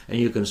up, and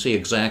you can see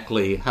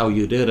exactly how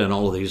you did in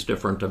all of these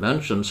different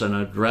dimensions and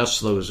address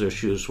those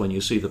issues when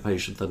you see the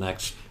patient the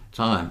next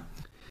time.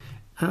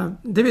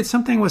 David,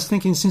 something I was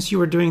thinking, since you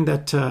were doing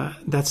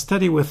that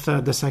study with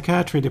the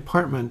psychiatry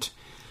department.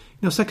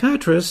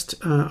 Psychiatrists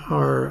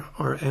are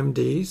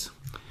MDs,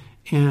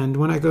 and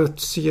when I go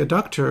to see a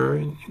doctor,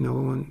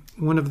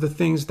 one of the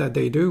things that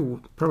they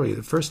do, probably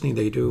the first thing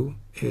they do,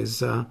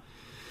 is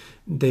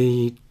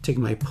they take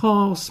my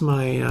pulse,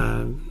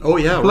 my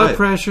blood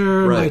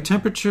pressure, my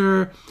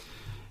temperature,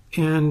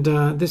 and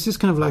this is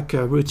kind of like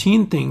a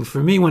routine thing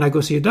for me when I go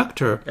see a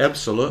doctor.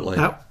 Absolutely.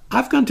 Now,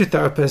 I've gone to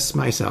therapists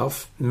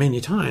myself many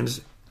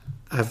times.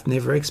 I've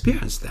never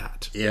experienced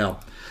that. Yeah.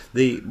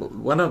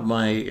 One of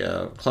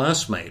my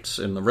classmates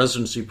in the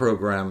residency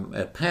program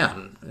at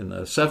Penn in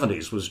the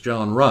 70s was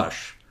John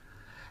Rush.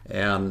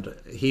 And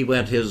he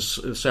went his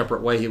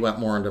separate way. He went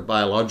more into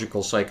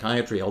biological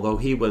psychiatry, although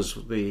he was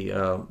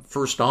the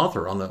first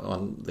author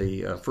on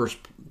the first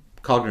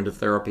cognitive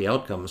therapy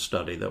outcome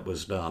study that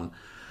was done.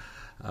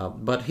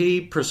 But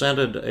he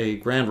presented a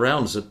grand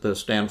rounds at the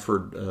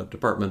Stanford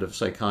Department of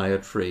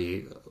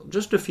Psychiatry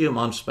just a few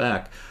months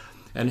back,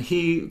 and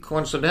he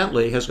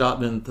coincidentally has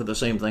gotten into the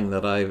same thing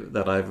that I've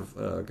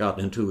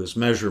gotten into, is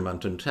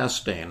measurement and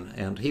testing.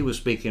 And he was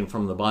speaking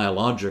from the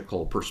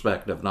biological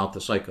perspective, not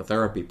the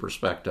psychotherapy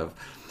perspective.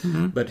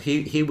 Mm-hmm. But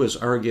he was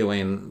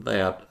arguing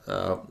that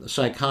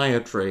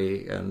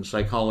psychiatry and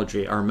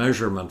psychology are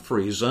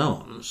measurement-free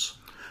zones.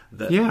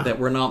 That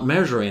we're not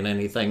measuring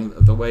anything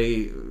the way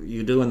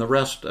you do in the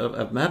rest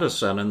of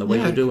medicine and the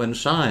way you do in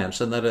science,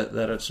 and that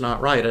it's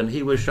not right. And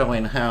he was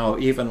showing how,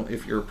 even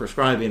if you're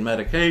prescribing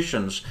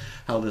medications,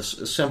 how this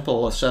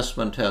simple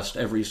assessment test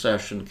every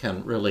session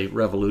can really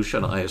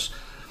revolutionize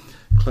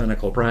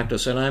clinical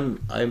practice. And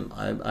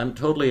I'm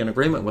totally in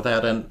agreement with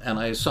that. And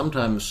I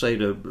sometimes say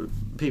to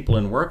people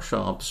in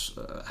workshops,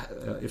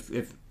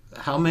 if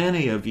how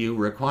many of you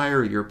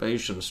require your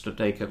patients to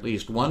take at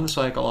least one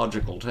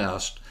psychological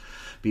test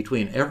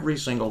between every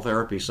single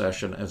therapy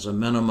session as a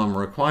minimum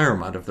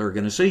requirement if they're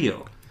going to see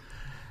you?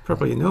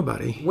 Probably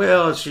nobody.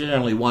 Well, it's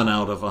generally 1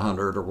 out of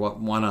 100 or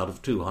 1 out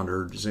of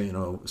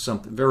 200,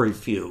 something, very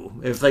few.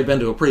 If they've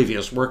been to a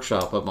previous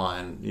workshop of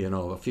mine,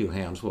 a few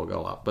hands will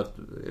go up, but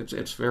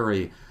it's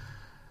very,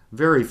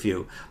 very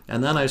few.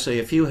 And then I say,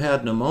 if you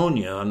had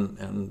pneumonia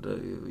and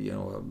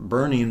a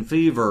burning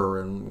fever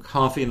and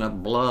coughing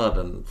up blood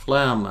and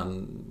phlegm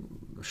and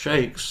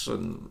shakes,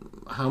 and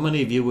how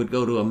many of you would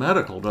go to a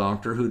medical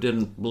doctor who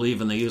didn't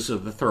believe in the use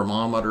of the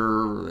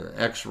thermometer,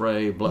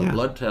 X-ray,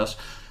 blood tests,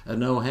 and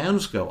no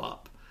hands go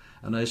up?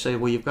 And I say,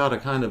 well, you've got a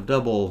kind of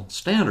double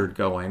standard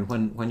going.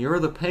 When you're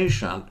the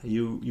patient,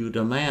 you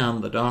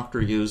demand the doctor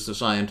use the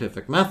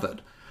scientific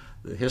method.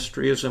 The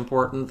history is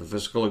important, the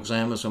physical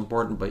exam is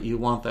important, but you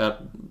want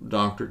that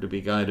doctor to be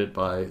guided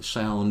by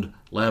sound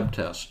lab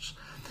tests.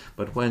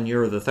 But when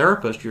you're the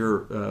therapist,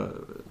 you're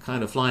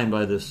kind of flying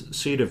by the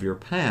seat of your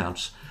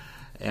pants.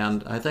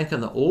 And I think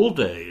in the old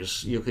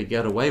days you could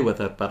get away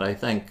with it, but I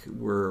think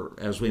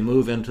as we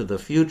move into the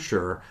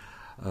future,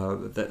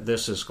 that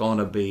this is going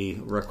to be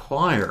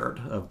required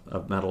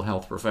of mental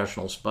health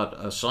professionals. But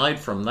aside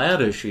from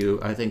that issue,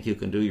 I think you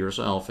can do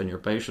yourself and your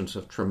patients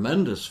a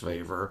tremendous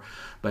favor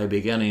by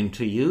beginning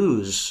to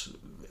use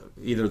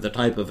either the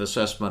type of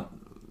assessment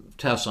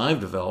tests I've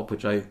developed,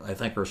 which I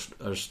think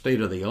are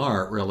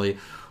state-of-the-art, really,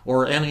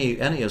 or any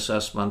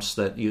assessments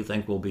that you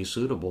think will be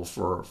suitable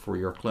for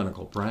your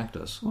clinical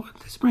practice. Well,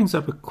 this brings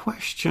up a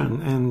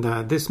question,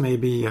 and this may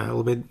be a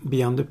little bit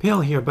beyond the pale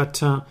here,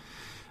 but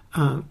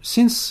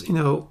since,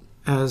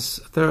 as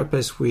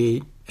therapists,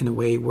 we, in a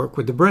way, work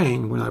with the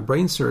brain. We're not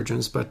brain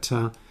surgeons, but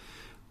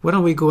why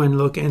don't we go and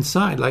look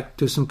inside, like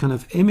do some kind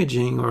of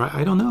imaging, or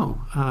I don't know.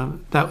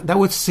 That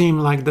would seem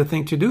like the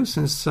thing to do,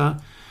 since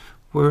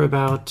we're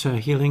about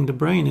healing the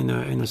brain in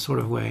a sort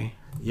of way.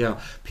 Yeah,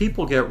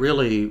 people get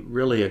really,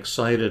 really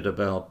excited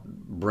about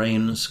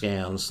brain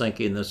scans,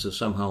 thinking this is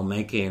somehow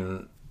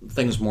making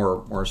things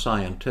more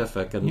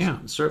scientific,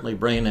 and certainly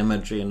brain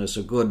imaging is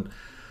a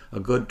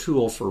good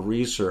tool for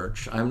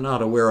research. I'm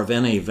not aware of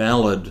any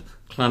valid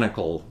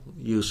clinical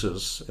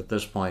uses at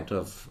this point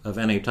of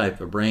any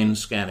type of brain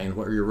scanning.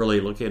 What you're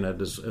really looking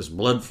at is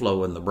blood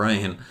flow in the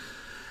brain,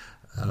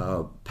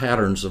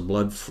 patterns of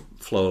blood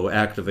flow,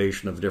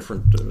 activation of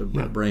different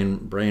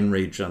brain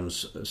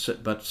regions.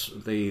 But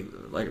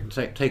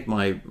take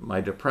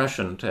my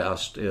depression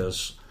test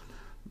is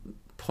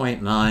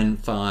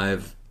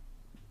 0.95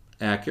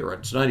 accurate.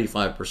 It's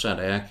 95%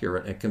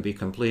 accurate. It can be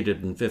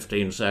completed in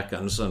 15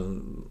 seconds,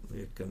 and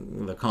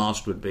the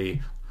cost would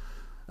be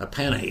a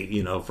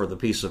penny, for the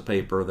piece of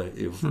paper that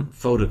you've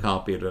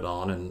photocopied it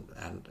on,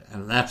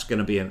 and that's going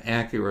to be an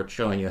accurate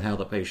showing you how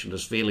the patient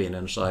is feeling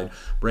inside.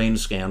 Brain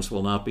scans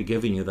will not be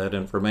giving you that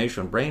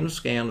information. Brain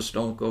scans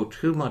don't go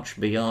too much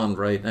beyond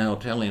right now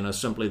telling us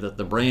simply that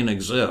the brain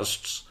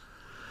exists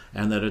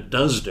and that it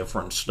does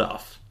different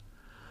stuff.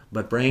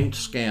 But brain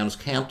scans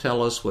can't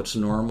tell us what's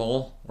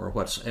normal or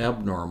what's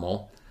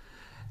abnormal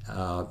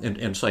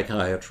in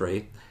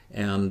psychiatry,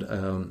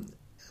 and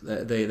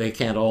they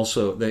can't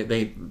also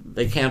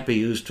they can't be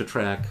used to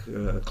track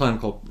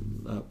clinical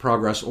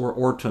progress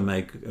or to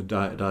make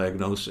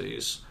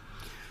diagnoses.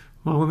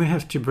 Well, we may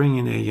have to bring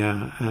in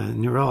a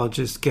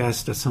neurologist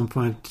guest at some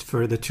point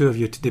for the two of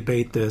you to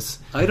debate this.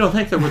 I don't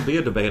think there would be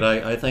a debate.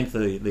 I think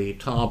the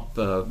top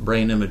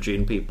brain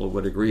imaging people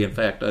would agree. In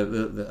fact,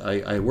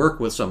 I work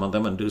with some of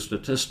them and do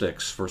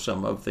statistics for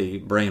some of the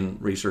brain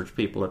research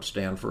people at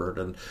Stanford,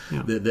 and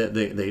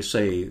they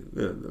say,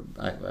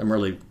 I'm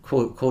really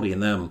quoting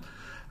them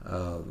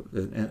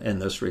in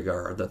this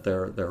regard, that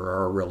there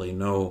are really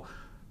no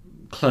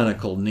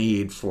clinical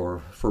need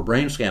for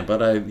brain scan.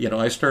 But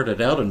I started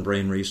out in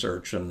brain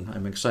research, and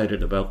I'm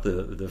excited about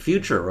the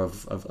future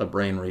of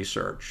brain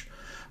research.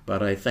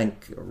 But I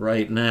think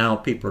right now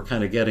people are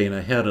kind of getting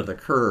ahead of the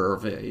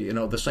curve.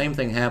 The same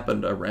thing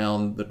happened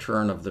around the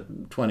turn of the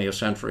 20th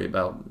century,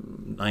 about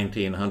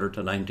 1900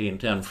 to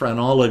 1910.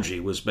 Phrenology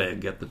was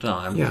big at the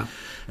time. Yeah.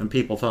 And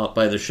people thought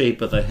by the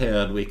shape of the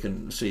head we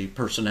can see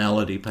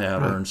personality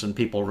patterns, and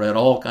people read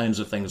all kinds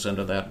of things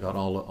into that, got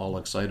all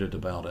excited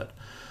about it.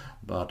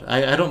 But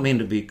I don't mean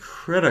to be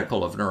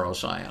critical of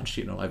neuroscience.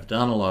 I've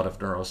done a lot of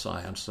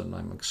neuroscience, and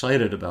I'm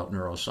excited about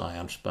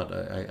neuroscience, but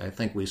I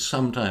think we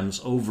sometimes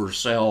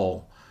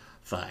oversell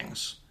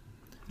things.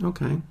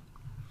 Okay.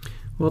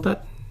 Well,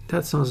 that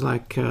sounds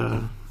like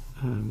a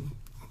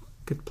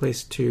good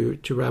place to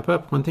wrap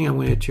up. One thing I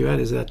wanted to add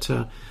is that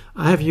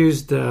I have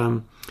used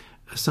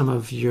some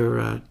of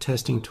your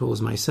testing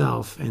tools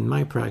myself in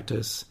my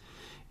practice,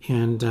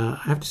 and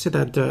I have to say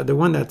that the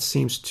one that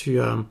seems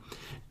to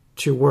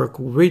work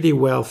really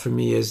well for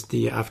me is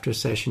the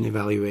after-session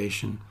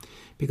evaluation,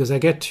 because I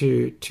get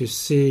to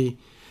see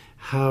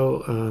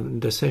how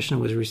the session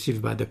was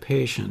received by the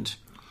patient,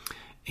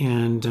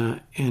 and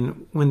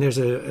when there's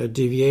a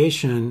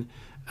deviation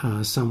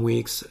some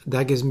weeks,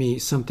 that gives me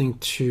something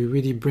to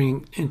really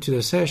bring into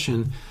the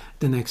session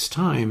the next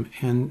time,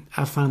 and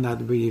I found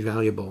that really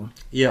valuable.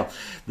 Yeah,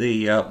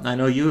 I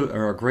know you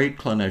are a great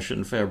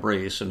clinician,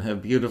 Fabrice, and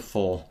have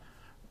beautiful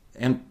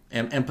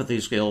empathy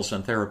skills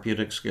and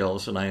therapeutic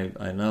skills, and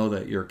I know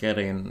that you're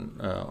getting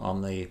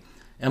on the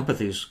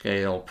empathy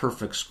scale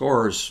perfect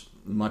scores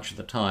much of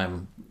the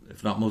time,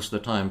 if not most of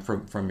the time,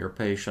 from your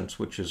patients,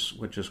 which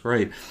is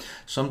great.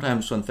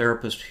 Sometimes when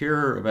therapists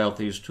hear about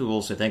these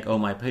tools, they think, "Oh,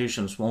 my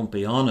patients won't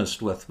be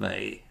honest with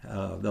me.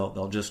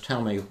 They'll just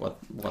tell me what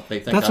they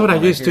think." That's what I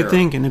used to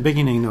think in the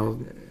beginning.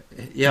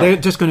 Yeah. They're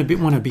just going to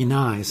want to be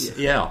nice.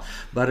 Yeah,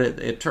 but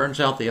it turns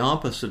out the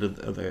opposite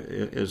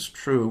is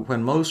true.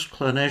 When most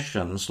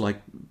clinicians,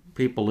 like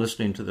people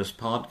listening to this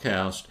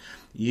podcast,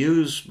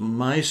 use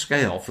my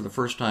scale for the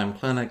first time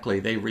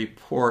clinically, they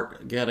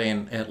report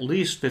getting at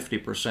least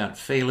 50%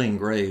 failing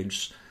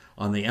grades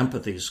on the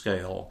empathy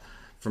scale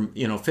from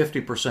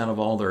 50% of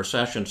all their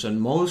sessions,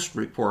 and most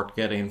report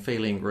getting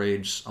failing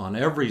grades on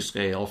every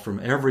scale from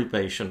every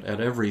patient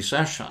at every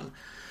session.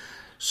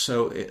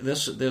 So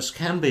this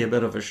can be a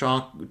bit of a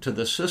shock to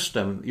the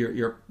system.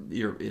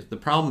 The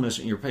problem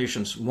isn't your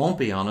patients won't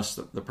be honest.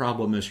 The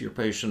problem is your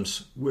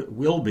patients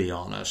will be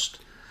honest.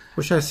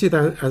 Which I see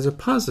that as a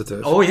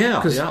positive. Oh,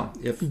 yeah, yeah.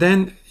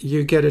 Then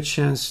you get a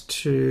chance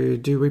to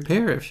do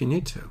repair if you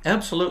need to.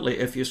 Absolutely.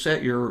 If you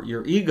set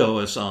your ego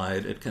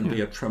aside, it can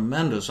be a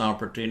tremendous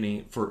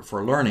opportunity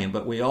for learning.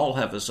 But we all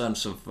have a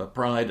sense of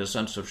pride, a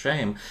sense of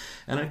shame,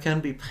 and it can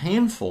be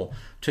painful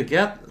to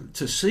get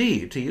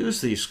to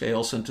use these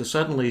scales and to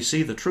suddenly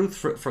see the truth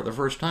for the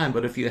first time.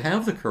 But if you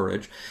have the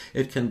courage,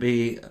 it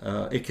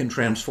can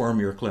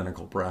transform your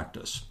clinical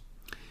practice.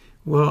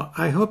 Well,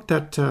 I hope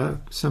that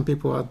some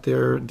people out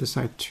there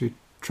decide to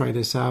try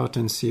this out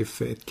and see if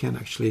it can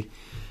actually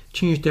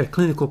change their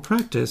clinical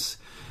practice.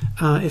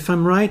 If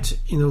I'm right,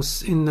 in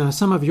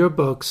some of your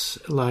books,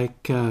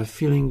 like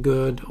Feeling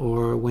Good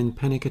or When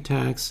Panic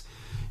Attacks,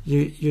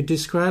 you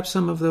describe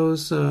some of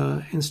those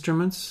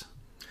instruments.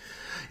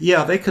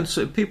 Yeah,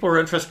 people are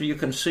interested. You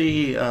can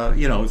see,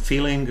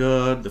 Feeling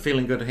Good, the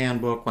Feeling Good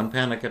Handbook, When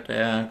Panic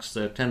Attacks,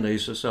 the 10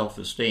 Days of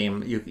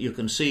Self-Esteem. You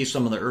can see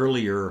some of the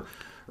earlier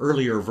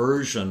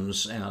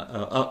versions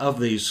of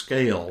these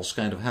scales,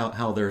 kind of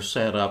how they're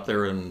set up.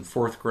 They're in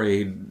 4th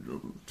grade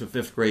to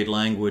 5th grade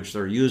language.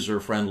 They're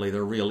user-friendly.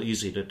 They're real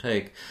easy to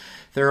take.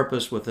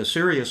 Therapists with a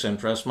serious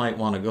interest might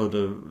want to go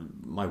to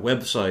my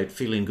website,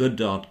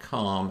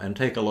 feelinggood.com, and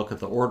take a look at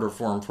the order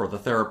form for the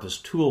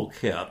therapist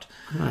toolkit.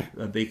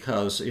 Right.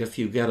 Because if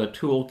you get a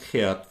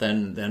toolkit,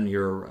 then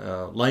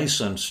you're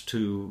licensed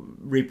to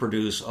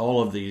reproduce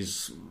all of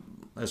these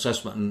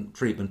assessment and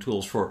treatment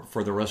tools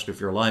for the rest of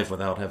your life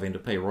without having to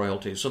pay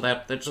royalties. So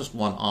that's just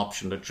one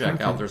option to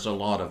check out. There's a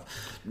lot of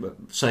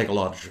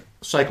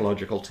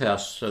psychological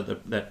tests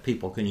that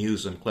people can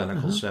use in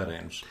clinical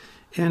settings.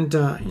 And,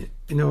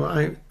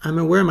 I'm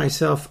aware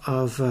myself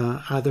of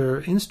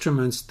other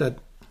instruments that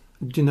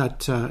do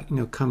not,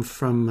 come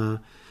from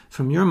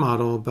your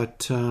model,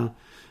 but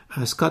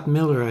Scott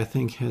Miller, I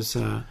think,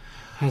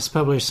 has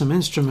published some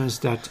instruments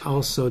that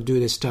also do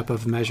this type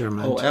of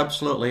measurement. Oh,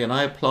 absolutely, and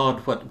I applaud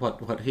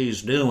what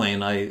he's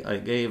doing. I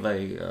gave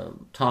a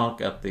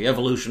talk at the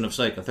Evolution of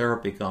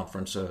Psychotherapy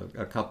conference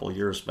a couple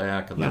years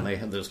back, and then they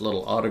had this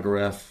little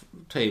autograph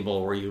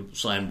table where you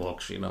sign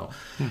books,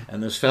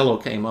 And this fellow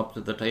came up to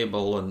the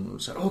table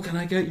and said, "Oh, can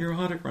I get your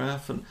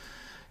autograph?"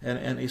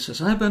 And he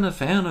says, "I've been a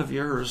fan of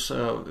yours.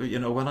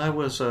 When I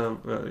was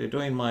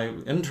doing my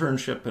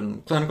internship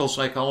in clinical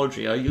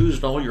psychology, I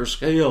used all your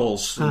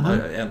scales,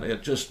 and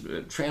it just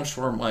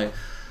transformed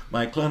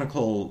my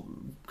clinical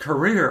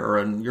career,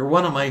 and you're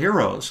one of my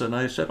heroes." And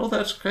I said, "Oh,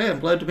 that's great. I'm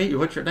glad to meet you.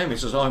 What's your name?" He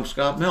says, "Oh, I'm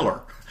Scott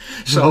Miller."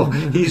 So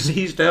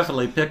he's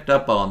definitely picked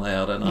up on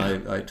that, and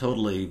I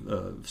totally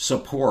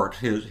support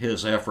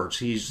his efforts.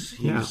 He's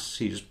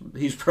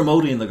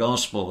promoting the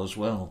gospel as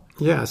well.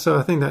 Yeah, so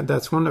I think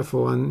that's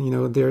wonderful,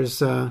 and there's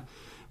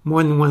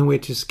more than one way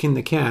to skin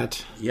the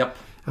cat. Yep.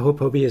 I hope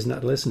Hobie is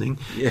not listening.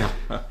 Yeah.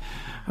 All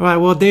right.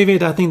 Well,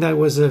 David, I think that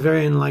was a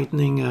very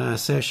enlightening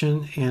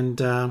session, and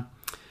I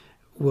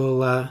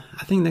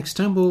think next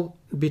time we'll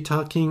be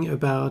talking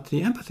about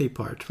the empathy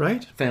part,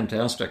 right?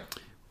 Fantastic.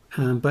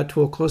 But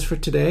we'll close for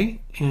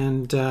today,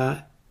 and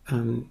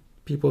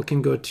people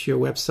can go to your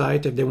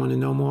website if they want to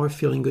know more,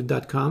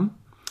 feelinggood.com.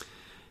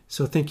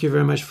 So thank you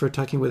very much for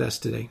talking with us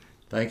today.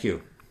 Thank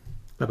you.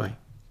 Bye-bye.